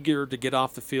guys are eager to get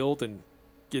off the field and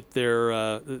get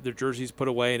their jerseys put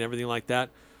away and everything like that.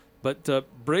 But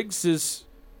Briggs is,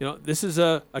 this is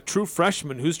a true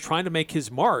freshman who's trying to make his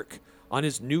mark on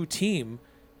his new team.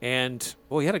 And,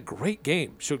 he had a great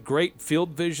game. Showed great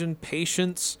field vision,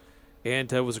 patience,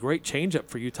 and was a great changeup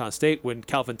for Utah State when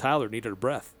Calvin Tyler needed a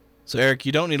breath. So, Eric,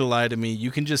 you don't need to lie to me. You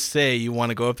can just say you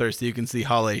want to go up there so you can see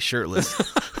Halle shirtless.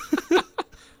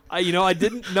 I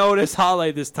didn't notice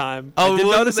Halle this time. Oh, I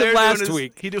didn't notice him last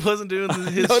week. He wasn't doing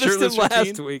his noticed shirtless him routine?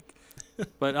 last week,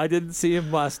 but I didn't see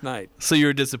him last night. So you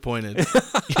were disappointed.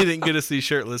 You didn't get to see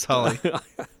shirtless Halle.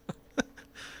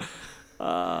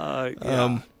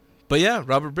 Yeah. But yeah,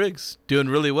 Robert Briggs doing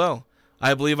really well.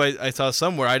 I believe I saw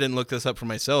somewhere, I didn't look this up for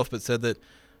myself, but said that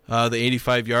the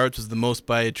 85 yards was the most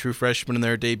by a true freshman in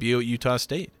their debut at Utah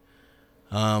State.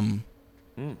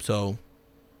 So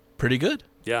pretty good.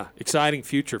 Yeah, exciting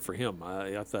future for him.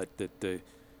 I thought that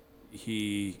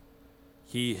he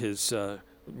is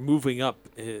moving up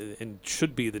and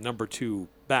should be the number 2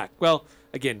 back. Well,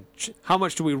 again, how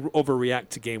much do we overreact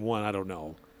to game 1? I don't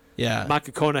know. Yeah.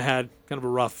 Makakona had kind of a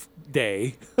rough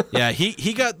day. Yeah,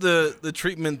 he got the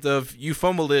treatment of you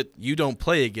fumbled it, you don't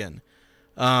play again.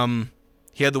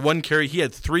 He had the 1 carry. He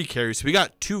had 3 carries. So he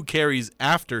got 2 carries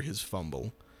after his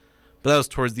fumble. But that was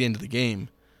towards the end of the game.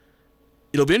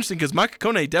 It'll be interesting because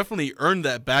Makakone definitely earned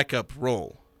that backup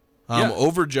role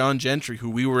over John Gentry, who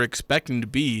we were expecting to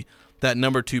be that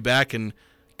number 2 back and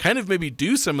kind of maybe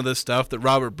do some of the stuff that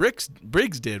Robert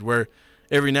Briggs did, where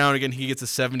every now and again he gets a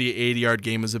 70, 80-yard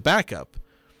game as a backup.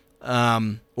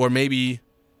 Or maybe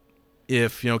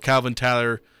if Calvin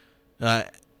Tyler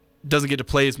doesn't get to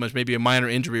play as much, maybe a minor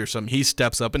injury or something, he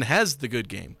steps up and has the good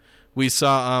game. We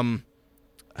saw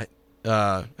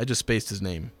I just spaced his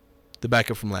name, the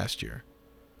backup from last year.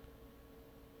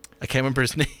 I can't remember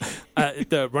his name.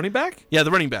 The running back? Yeah, the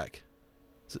running back.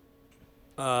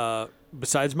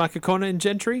 Besides Makakona and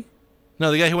Gentry?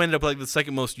 No, the guy who ended up like the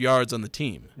second most yards on the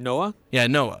team. Noah? Yeah,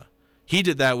 Noah. He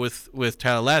did that with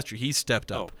Tyler last year. He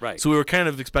stepped up. Oh, right. So we were kind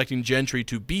of expecting Gentry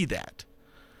to be that.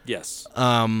 Yes.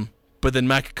 But then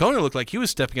Makakona looked like he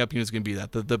was stepping up and he was going to be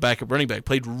that. The backup running back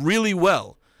played really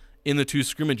well in the 2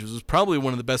 scrimmages. Was probably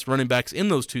one of the best running backs in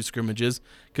those 2 scrimmages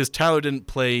because Tyler didn't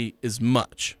play as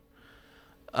much.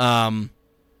 So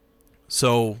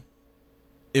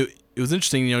it was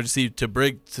interesting, to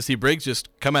see Briggs just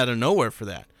come out of nowhere for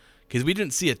that, because we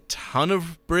didn't see a ton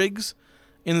of Briggs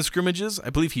in the scrimmages. I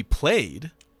believe he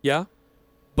played. Yeah.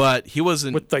 But he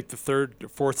wasn't with like the 3rd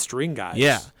or 4th string guys.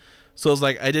 Yeah. So it was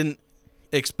like I didn't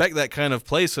expect that kind of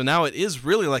play. So now it is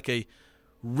really like a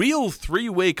real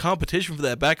 3-way competition for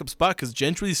that backup spot, because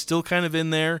Gentry's still kind of in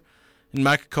there, and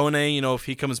Makakone, if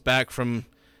he comes back from,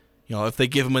 if they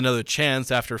give him another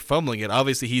chance after fumbling it,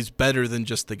 obviously he's better than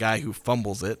just the guy who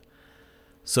fumbles it.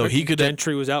 So he could.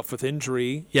 Gentry was out with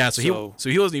injury. Yeah, so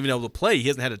he wasn't even able to play. He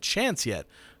hasn't had a chance yet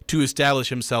to establish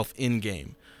himself in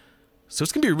game. So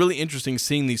it's gonna be really interesting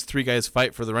seeing these 3 guys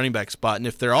fight for the running back spot, and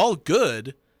if they're all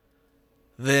good,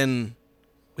 then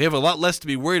we have a lot less to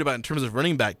be worried about in terms of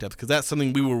running back depth, because that's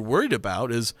something we were worried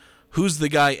about, is who's the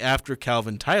guy after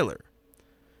Calvin Tyler.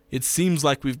 It seems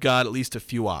like we've got at least a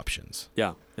few options.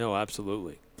 Yeah, no,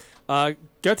 absolutely. Got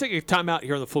to take a time out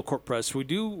here on the Full Court Press. We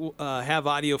do have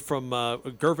audio from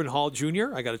Gurvan Hall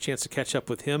Jr. I got a chance to catch up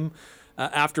with him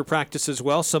after practice as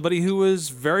well. Somebody who is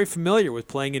very familiar with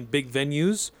playing in big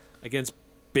venues against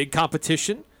big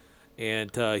competition,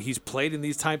 and he's played in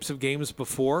these types of games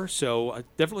before. So I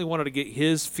definitely wanted to get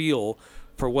his feel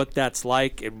for what that's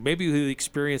like, and maybe the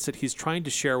experience that he's trying to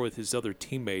share with his other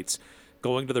teammates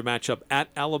going to their matchup at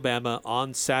Alabama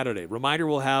on Saturday. Reminder,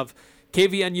 we'll have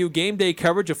KVNU game day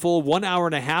coverage a full 1 hour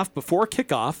and a half before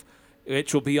kickoff,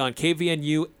 which will be on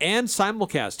KVNU and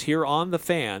simulcast here on The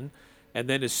Fan. And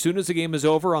then as soon as the game is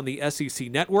over on the SEC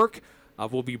Network,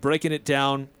 we'll be breaking it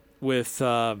down with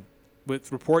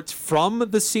reports from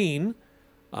the scene.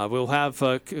 We'll have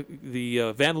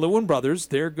the Van Leeuwen brothers.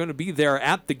 They're going to be there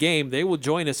at the game. They will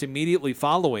join us immediately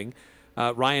following.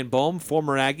 Ryan Boehm,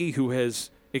 former Aggie, who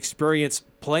has experience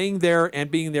playing there and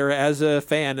being there as a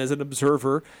fan, as an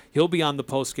observer. He'll be on the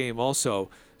post game also.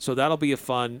 So that'll be a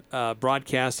fun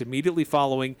broadcast immediately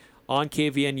following on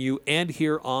KVNU and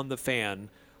here on The Fan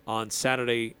on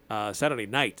Saturday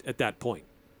night at that point.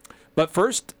 But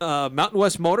first, Mountain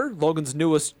West Motor, Logan's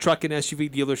newest truck and SUV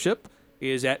dealership,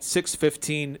 is at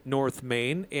 615 North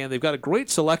Main, and they've got a great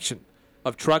selection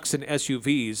of trucks and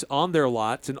SUVs on their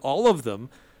lots, and all of them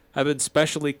have been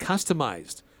specially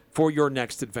customized for your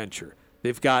next adventure.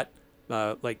 They've got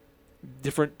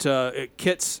different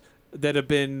kits that have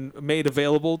been made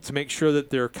available to make sure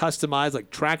that they're customized, like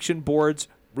traction boards,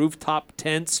 rooftop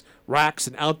tents, racks,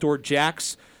 and outdoor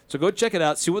jacks. So go check it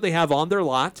out, see what they have on their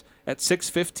lot at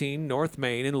 615 North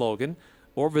Main in Logan,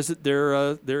 or visit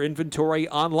their inventory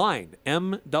online,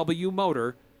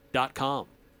 mwmotor.com.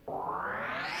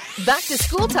 Back to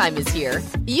school time is here.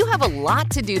 You have a lot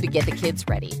to do to get the kids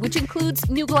ready, which includes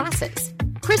new glasses.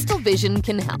 Crystal Vision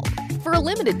can help. For a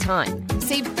limited time,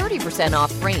 save 30%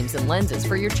 off frames and lenses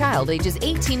for your child ages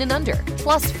 18 and under.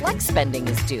 Plus, flex spending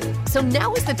is due, so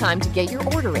now is the time to get your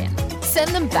order in. Send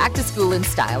them back to school in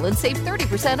style and save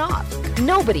 30% off.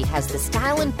 Nobody has the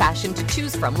style and fashion to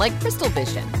choose from like Crystal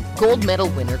Vision. Gold medal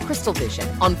winner Crystal Vision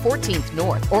on 14th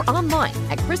North or online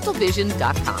at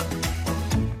crystalvision.com.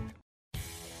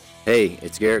 Hey,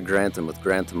 it's Garrett Grantham with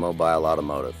Grantham Mobile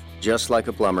Automotive. Just like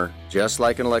a plumber, just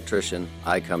like an electrician,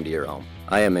 I come to your home.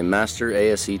 I am a master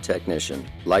ASE technician,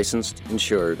 licensed,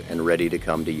 insured, and ready to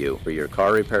come to you for your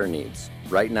car repair needs.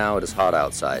 Right now it is hot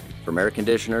outside. From air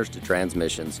conditioners to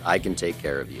transmissions, I can take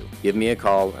care of you. Give me a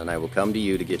call and I will come to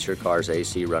you to get your car's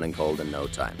AC running cold in no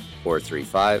time.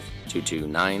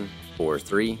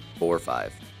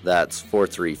 435-229-4345. That's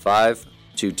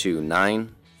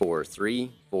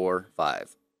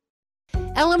 435-229-4345.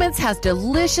 Elements has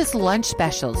delicious lunch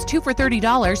specials, 2 for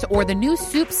 $30, or the new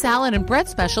soup, salad, and bread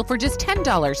special for just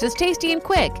 $10. It's tasty and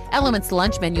quick. Elements'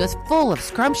 lunch menu is full of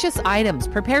scrumptious items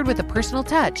prepared with a personal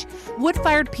touch.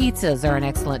 Wood-fired pizzas are an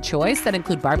excellent choice that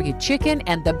include barbecue chicken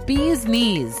and the bee's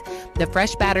knees. The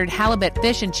fresh battered halibut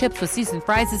fish and chips with seasoned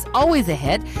fries is always a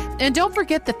hit. And don't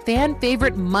forget the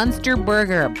fan-favorite Munster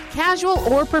Burger. Casual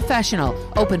or professional.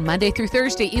 Open Monday through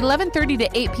Thursday, 11:30 to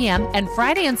 8 p.m. and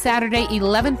Friday and Saturday,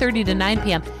 11:30 to 9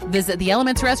 p.m. Visit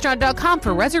theelementsrestaurant.com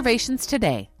for reservations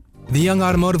today. The Young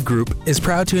Automotive Group is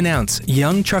proud to announce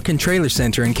Young Truck and Trailer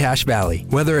Center in Cache Valley.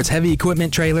 Whether it's heavy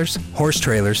equipment trailers, horse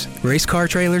trailers, race car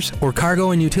trailers, or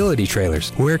cargo and utility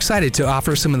trailers, we're excited to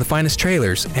offer some of the finest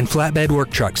trailers and flatbed work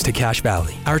trucks to Cache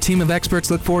Valley. Our team of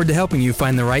experts look forward to helping you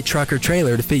find the right truck or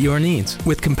trailer to fit your needs,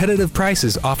 with competitive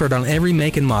prices offered on every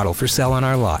make and model for sale on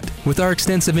our lot. With our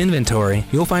extensive inventory,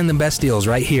 you'll find the best deals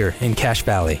right here in Cache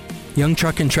Valley. Young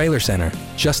Truck and Trailer Center,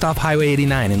 just off Highway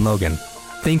 89 in Logan.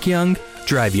 Think young,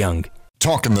 drive young.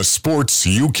 Talking the sports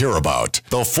you care about.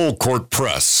 The Full Court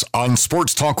Press on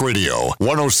Sports Talk Radio,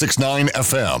 106.9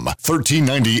 FM,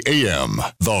 1390 AM.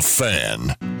 The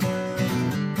Fan.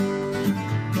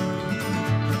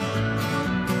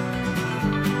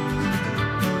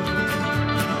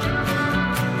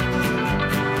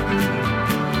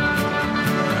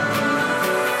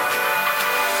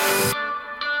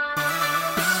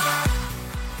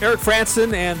 Eric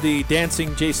Frandsen and the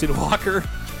dancing Jason Walker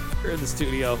here in the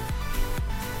studio.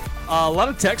 A lot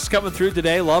of texts coming through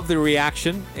today. Love the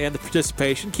reaction and the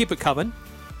participation. Keep it coming.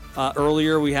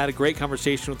 Earlier, we had a great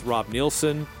conversation with Rob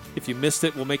Neilson. If you missed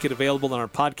it, we'll make it available on our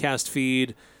podcast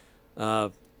feed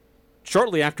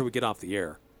shortly after we get off the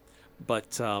air.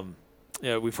 But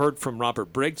we've heard from Robert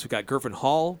Briggs. We've got Gurvan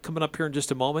Hall coming up here in just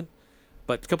a moment.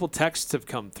 But a couple texts have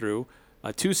come through.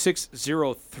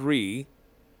 2603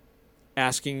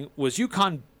 asking, was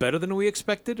UConn better than we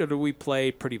expected, or do we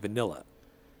play pretty vanilla?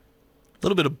 A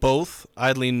little bit of both.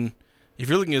 I'd lean, if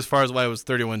you're looking as far as why it was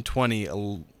 31-20,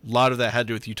 a lot of that had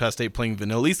to do with Utah State playing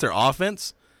vanilla, at least their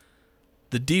offense.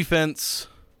 The defense,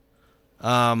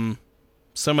 some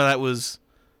of that was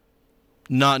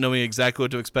not knowing exactly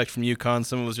what to expect from UConn.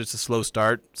 Some of it was just a slow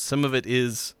start. Some of it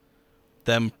is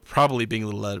them probably being a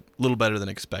little better than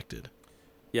expected.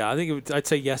 Yeah, I think I'd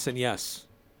say yes and yes.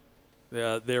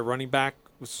 Their running back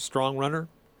was a strong runner.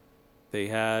 They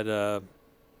had a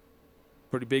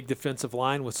pretty big defensive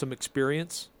line with some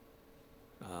experience.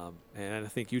 And I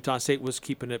think Utah State was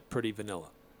keeping it pretty vanilla.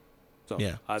 So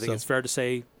yeah, I think it's fair to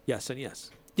say yes and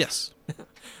yes. Yes.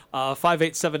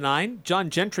 5879. John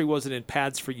Gentry wasn't in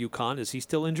pads for UConn. Is he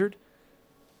still injured?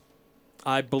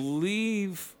 I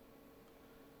believe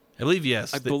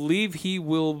yes. I believe he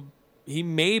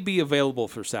may be available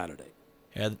for Saturday.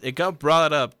 Yeah, it got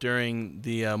brought up during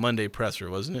the Monday presser,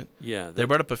 wasn't it? Yeah. They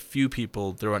brought up a few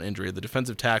people that were on injury. The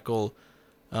defensive tackle,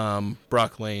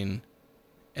 Brock Lane,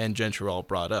 and Gentry were all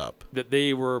brought up. That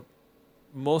they were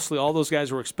mostly, all those guys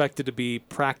were expected to be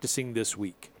practicing this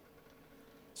week.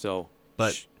 So,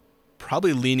 but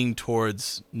probably leaning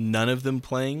towards none of them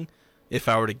playing, if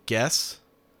I were to guess.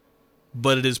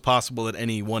 but it is possible that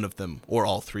any one of them or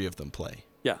all three of them play.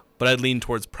 Yeah. But I'd lean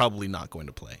towards probably not going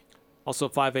to play. Also,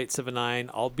 5879,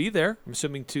 I'll be there, I'm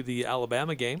assuming, to the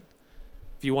Alabama game.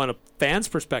 If you want a fan's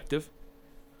perspective,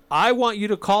 I want you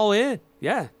to call in.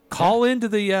 Yeah, call into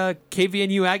the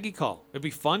KVNU Aggie call. It'd be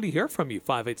fun to hear from you,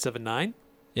 5879.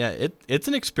 Yeah, it's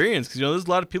an experience because, there's a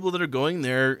lot of people that are going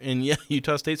there, and, yeah,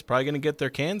 Utah State's probably going to get their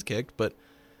cans kicked, but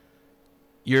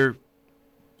you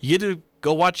get to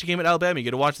go watch a game at Alabama. You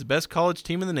get to watch the best college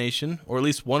team in the nation, or at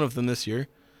least one of them this year,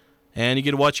 and you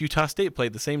get to watch Utah State play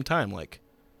at the same time. Like,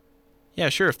 yeah,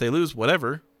 sure, if they lose,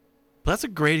 whatever, but that's a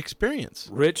great experience.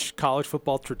 Rich college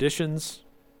football traditions.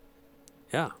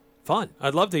 Yeah, fun.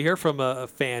 I'd love to hear from a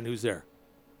fan who's there.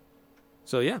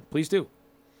 So, yeah, please do.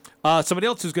 Somebody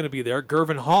else who's going to be there,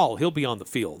 Gurvan Hall, he'll be on the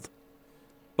field.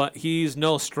 But he's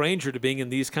no stranger to being in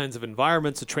these kinds of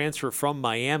environments, a transfer from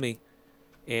Miami,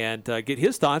 and get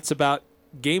his thoughts about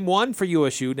Game 1 for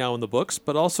USU now in the books,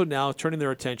 but also now turning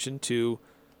their attention to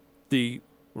the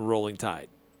Rolling Tide.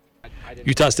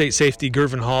 Utah State safety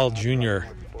Gurvan Hall Jr.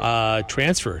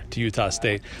 Transfer to Utah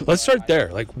State. Let's start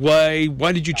there. Like, why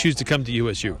did you choose to come to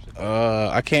USU?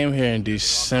 I came here in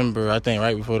December, I think,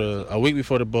 a week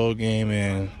before the bowl game,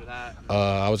 and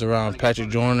I was around Patrick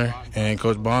Joyner and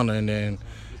Coach Bonda, and then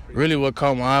really what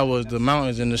caught my eye was the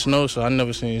mountains and the snow. So I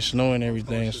never seen snow and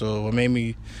everything. So what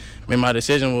made my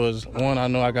decision was, one, I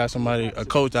know I got a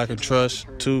coach I can trust.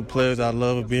 Two, players I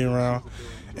love being around,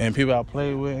 and people I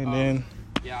play with, and then.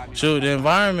 Shoot, the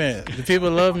environment. The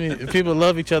people love me. The people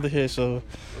love each other here, so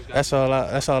that's all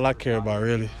I care about,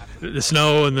 really. The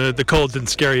snow and the cold didn't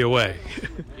scare you away.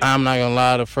 I'm not gonna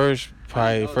lie. The first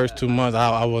 2 months,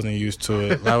 I wasn't used to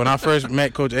it. Like when I first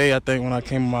met Coach A, I think when I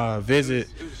came on my visit,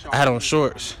 I had on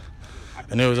shorts,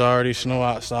 and it was already snow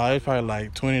outside. It was probably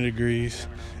like 20 degrees.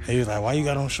 And he was like, "Why you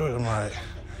got on shorts?" I'm like,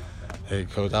 "Hey,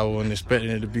 Coach, I wasn't expecting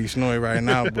it to be snowy right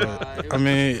now, but I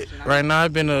mean, right now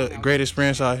it's been a great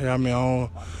experience out here. I mean,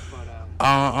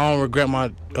 I don't regret my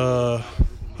what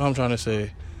I'm trying to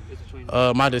say.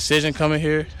 My decision coming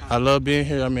here. I love being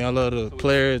here. I mean, I love the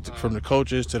players, from the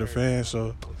coaches to the fans.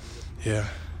 So, yeah.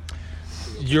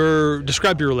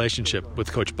 Describe your relationship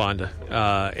with Coach Bonda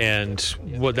and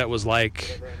what that was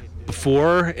like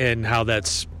before, and how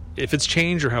if it's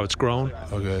changed or how it's grown.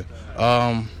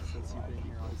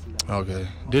 Okay.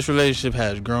 This relationship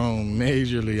has grown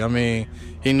majorly. I mean,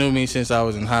 he knew me since I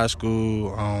was in high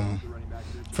school.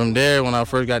 From there, when I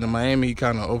first got to Miami, he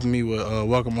kind of opened me with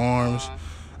welcome arms.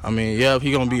 I mean, yeah,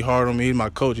 he going to be hard on me. He's my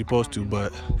coach. He's supposed to.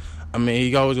 But, I mean,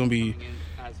 he's always going to be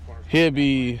 – he'll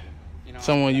be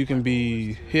someone you can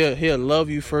be – he'll love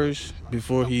you first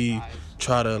before he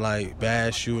try to, like,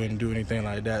 bash you and do anything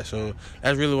like that. So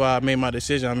that's really why I made my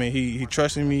decision. I mean, he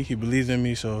trusted me. He believes in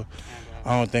me. So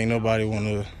I don't think nobody want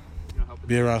to –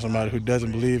 be around somebody who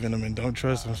doesn't believe in them and don't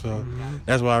trust them. So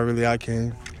that's why I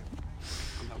came.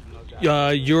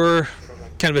 Your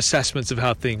kind of assessments of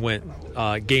how things went,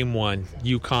 Game 1,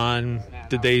 UConn,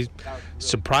 did they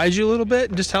surprise you a little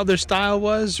bit, just how their style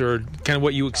was, or kind of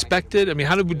what you expected? I mean,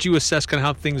 would you assess kind of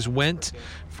how things went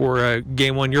for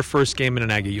Game 1, your first game in an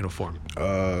Aggie uniform?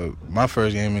 My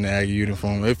first game in the Aggie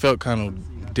uniform, it felt kind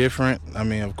of different. I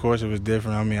mean, of course it was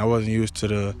different. I mean, I wasn't used to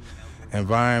the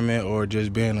environment or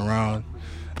just being around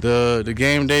the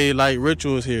game day like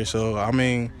rituals here. So I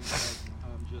mean,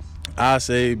 I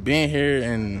say being here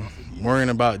and worrying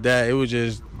about that, it was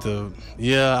just I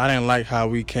didn't like how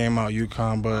we came out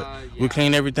UConn, but we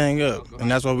cleaned everything up,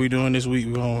 and that's what we're doing this week.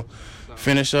 We're gonna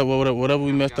finish up whatever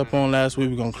we messed up on last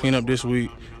week. We're gonna clean up this week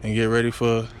and get ready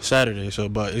for Saturday. So,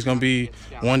 but it's gonna be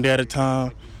one day at a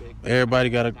time. Everybody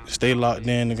gotta stay locked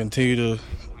in and continue to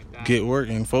get work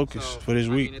and focus for this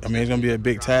week. I mean, it's gonna be a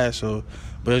big task,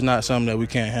 but it's not something that we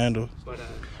can't handle.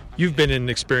 You've been in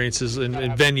experiences in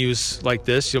venues like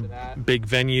this, big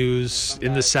venues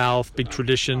in the South, big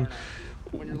tradition.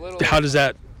 How does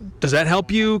that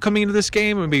help you coming into this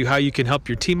game? Maybe how you can help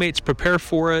your teammates prepare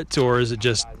for it, or is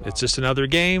it's just another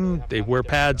game? They wear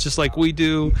pads just like we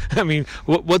do. I mean,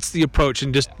 what's the approach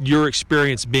and just your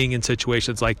experience being in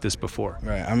situations like this before?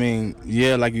 Right. I mean,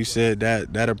 yeah, like you said,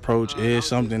 that approach is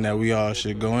something that we all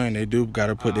should go in. They do got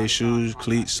to put their shoes,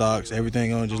 cleats, socks,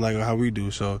 everything on just like how we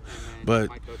do. So, but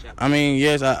I mean,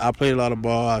 yes, I played a lot of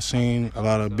ball. I've seen a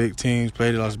lot of big teams,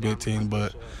 played a lot of big teams,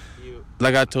 but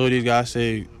like I told these guys,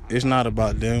 it's not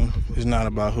about them. It's not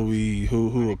about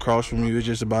who across from you. It's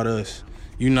just about us.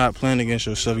 You're not playing against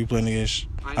yourself. You're not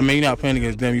playing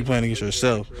against them. You're playing against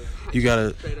yourself. You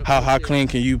gotta how clean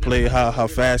can you play? How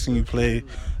fast can you play?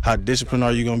 How disciplined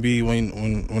are you gonna be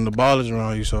when the ball is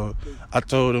around you? So I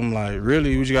told them, like,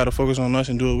 really, we just gotta focus on us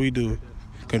and do what we do.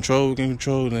 Control, we can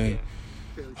control, and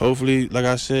hopefully, like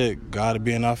I said, God will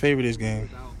be in our favor this game.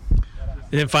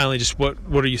 And then finally, just what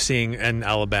are you seeing in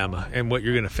Alabama and what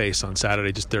you're going to face on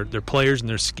Saturday? Just their players and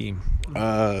their scheme.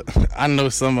 I know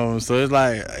some of them, so it's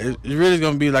like it's really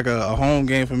going to be like a home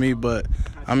game for me. But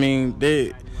I mean,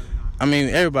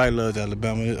 everybody loves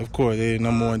Alabama. Of course, they're the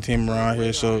number one team around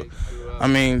here. So I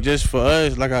mean, just for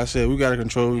us, like I said, we got to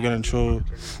control. We got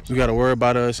to worry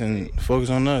about us and focus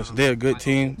on us. They're a good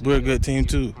team. We're a good team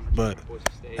too. But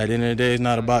at the end of the day, it's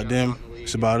not about them.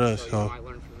 It's about us. So.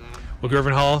 Well,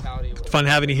 Gurvan Hall, fun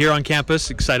having you here on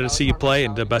campus. Excited to see you play,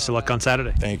 and best of luck on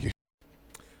Saturday. Thank you.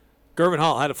 Gurvan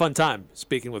Hall, had a fun time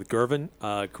speaking with Gurvan.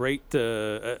 Great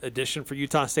addition for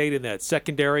Utah State in that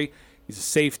secondary. He's a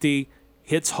safety,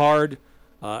 hits hard,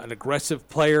 an aggressive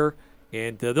player,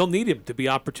 and they'll need him to be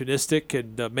opportunistic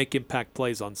and make impact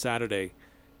plays on Saturday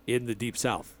in the Deep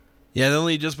South. Yeah, they'll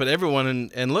need just about everyone.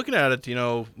 And looking at it,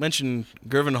 mentioned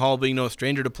Gurvan Hall being no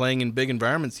stranger to playing in big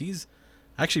environments. He's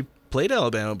actually played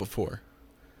Alabama before.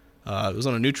 It was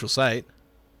on a neutral site.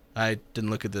 I didn't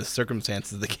look at the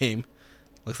circumstances of the game.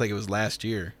 Looks like it was last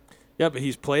year. Yeah, but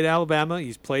he's played Alabama.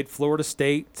 He's played Florida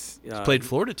State. He's played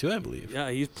Florida too, I believe.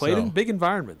 Yeah, he's played in big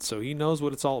environments, so he knows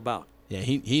what it's all about. Yeah,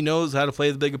 he knows how to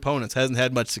play the big opponents. Hasn't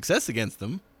had much success against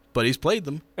them, but he's played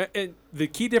them. And the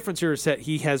key difference here is that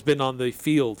he has been on the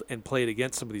field and played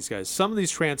against some of these guys. Some of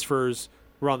these transfers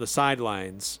were on the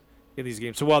sidelines in these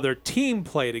games. So while their team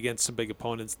played against some big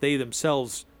opponents, they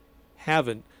themselves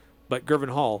haven't, but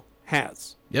Gurvan Hall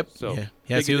has. Yep. So yeah.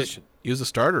 big addition. He was a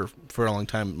starter for a long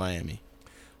time at Miami.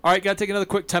 All right, got to take another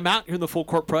quick timeout here in the Full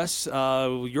Court Press.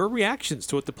 Your reactions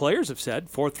to what the players have said,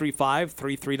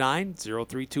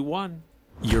 435-339-0321.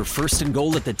 You're first and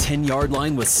goal at the 10-yard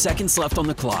line with seconds left on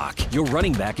the clock. Your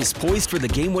running back is poised for the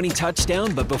game-winning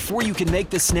touchdown, but before you can make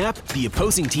the snap, the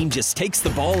opposing team just takes the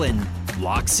ball and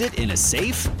locks it in a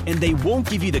safe, and they won't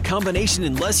give you the combination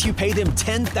unless you pay them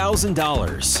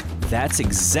 $10,000. That's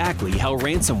exactly how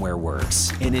ransomware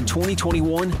works. And in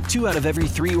 2021, 2 out of every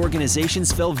 3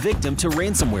 organizations fell victim to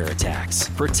ransomware attacks.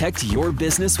 Protect your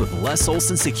business with Les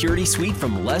Olson Security Suite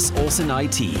from Les Olson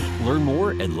IT. Learn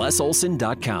more at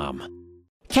lesolson.com.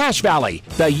 Cache Valley,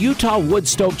 the Utah Wood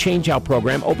Stove Changeout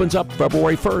Program opens up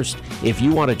February 1st. If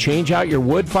you want to change out your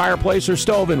wood fireplace or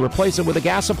stove and replace it with a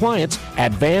gas appliance,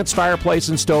 Advanced Fireplace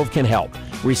and Stove can help.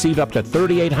 Receive up to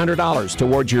 $3,800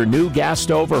 towards your new gas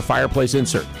stove or fireplace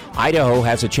insert. Idaho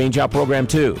has a changeout program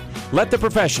too. Let the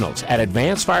professionals at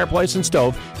Advanced Fireplace and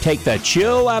Stove take the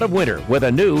chill out of winter with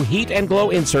a new Heat and Glow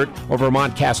insert or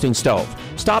Vermont casting stove.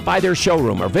 Stop by their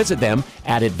showroom or visit them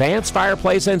at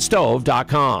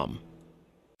advancedfireplaceandstove.com.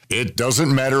 It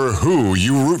doesn't matter who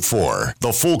you root for.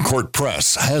 The Full Court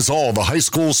Press has all the high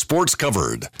school sports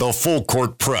covered. The Full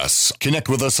Court Press. Connect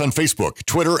with us on Facebook,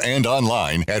 Twitter, and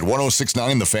online at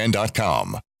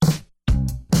 1069thefan.com.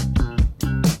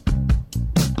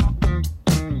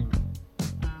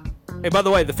 Hey, by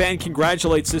the way, the Fan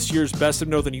congratulates this year's Best of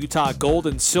Northern Utah Gold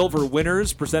and Silver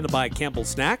winners presented by Campbell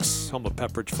Snacks, home of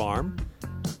Pepperidge Farm.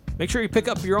 Make sure you pick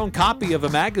up your own copy of a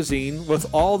magazine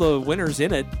with all the winners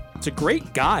in it. It's a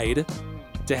great guide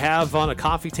to have on a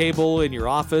coffee table in your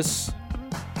office,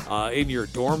 in your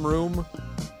dorm room.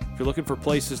 If you're looking for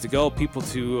places to go, people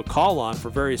to call on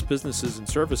for various businesses and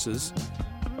services.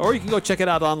 Or you can go check it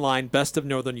out online,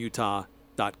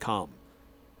 bestofnorthernutah.com.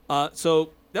 So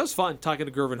that was fun talking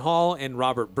to Gurvan Hall and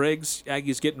Robert Briggs.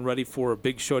 Aggies getting ready for a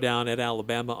big showdown at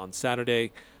Alabama on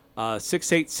Saturday.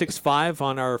 6865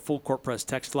 on our Full Court Press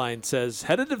text line says,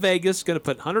 headed to Vegas, going to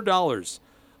put $100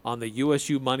 on the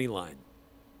USU money line.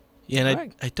 Yeah,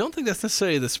 and I don't think that's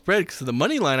necessarily the spread, because the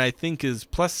money line, I think, is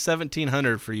plus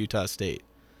 1,700 for Utah State.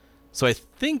 So I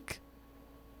think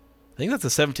that's a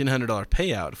 $1,700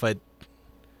 payout. If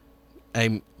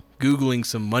I'm Googling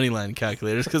some money line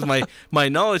calculators, because my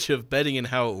knowledge of betting and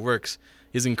how it works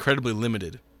is incredibly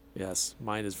limited. Yes,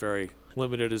 mine is very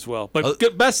limited as well.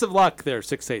 But best of luck there,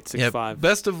 6865. Yeah,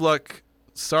 best of luck.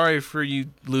 Sorry for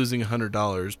you losing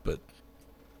 $100, but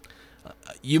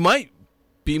you might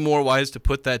be more wise to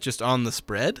put that just on the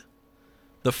spread,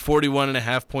 the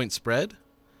 41.5 point spread.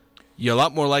 You're a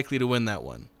lot more likely to win that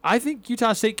one. I think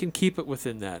Utah State can keep it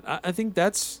within that. I think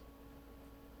that's,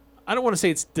 I don't want to say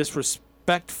it's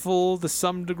disrespectful to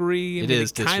some degree. It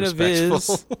is kind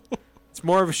disrespectful. of is. It's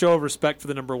more of a show of respect for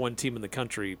the number 1 team in the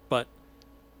country, but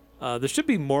there should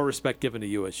be more respect given to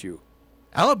USU.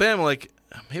 Alabama,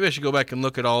 maybe I should go back and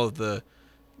look at all of the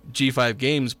G5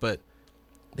 games, but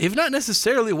they've not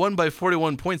necessarily won by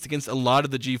 41 points against a lot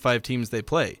of the G5 teams they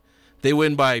play. They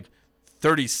win by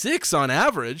 36 on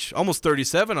average, almost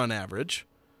 37 on average.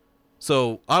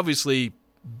 So obviously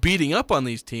beating up on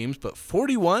these teams, but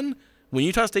 41 when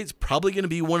Utah State's probably going to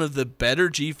be one of the better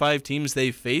G5 teams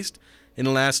they've faced in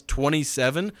the last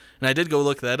 27. And I did go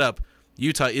look that up.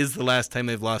 Utah is the last time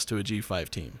they've lost to a G5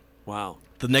 team. Wow.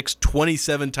 The next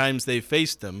 27 times they've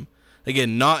faced them,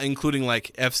 again, not including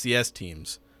like FCS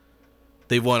teams,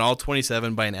 they've won all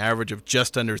 27 by an average of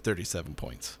just under 37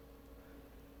 points.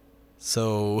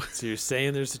 So you're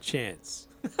saying there's a chance.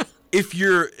 If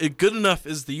you're good enough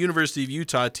as the University of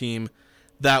Utah team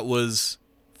that was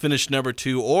finished number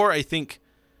 2, or I think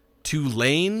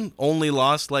Tulane only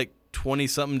lost like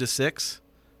 20-something to 6.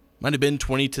 Might have been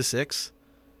 20-6.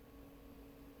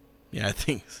 Yeah, I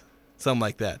think something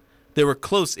like that. They were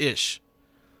close-ish.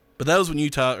 But that was when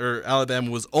Utah or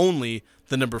Alabama was only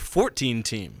the number 14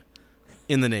 team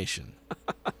in the nation.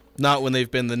 Not when they've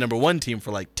been the number 1 team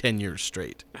for like 10 years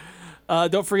straight.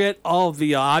 Don't forget all of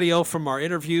the audio from our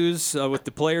interviews with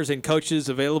the players and coaches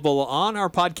available on our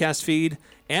podcast feed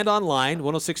and online,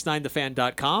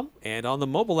 1069thefan.com, and on the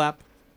mobile app.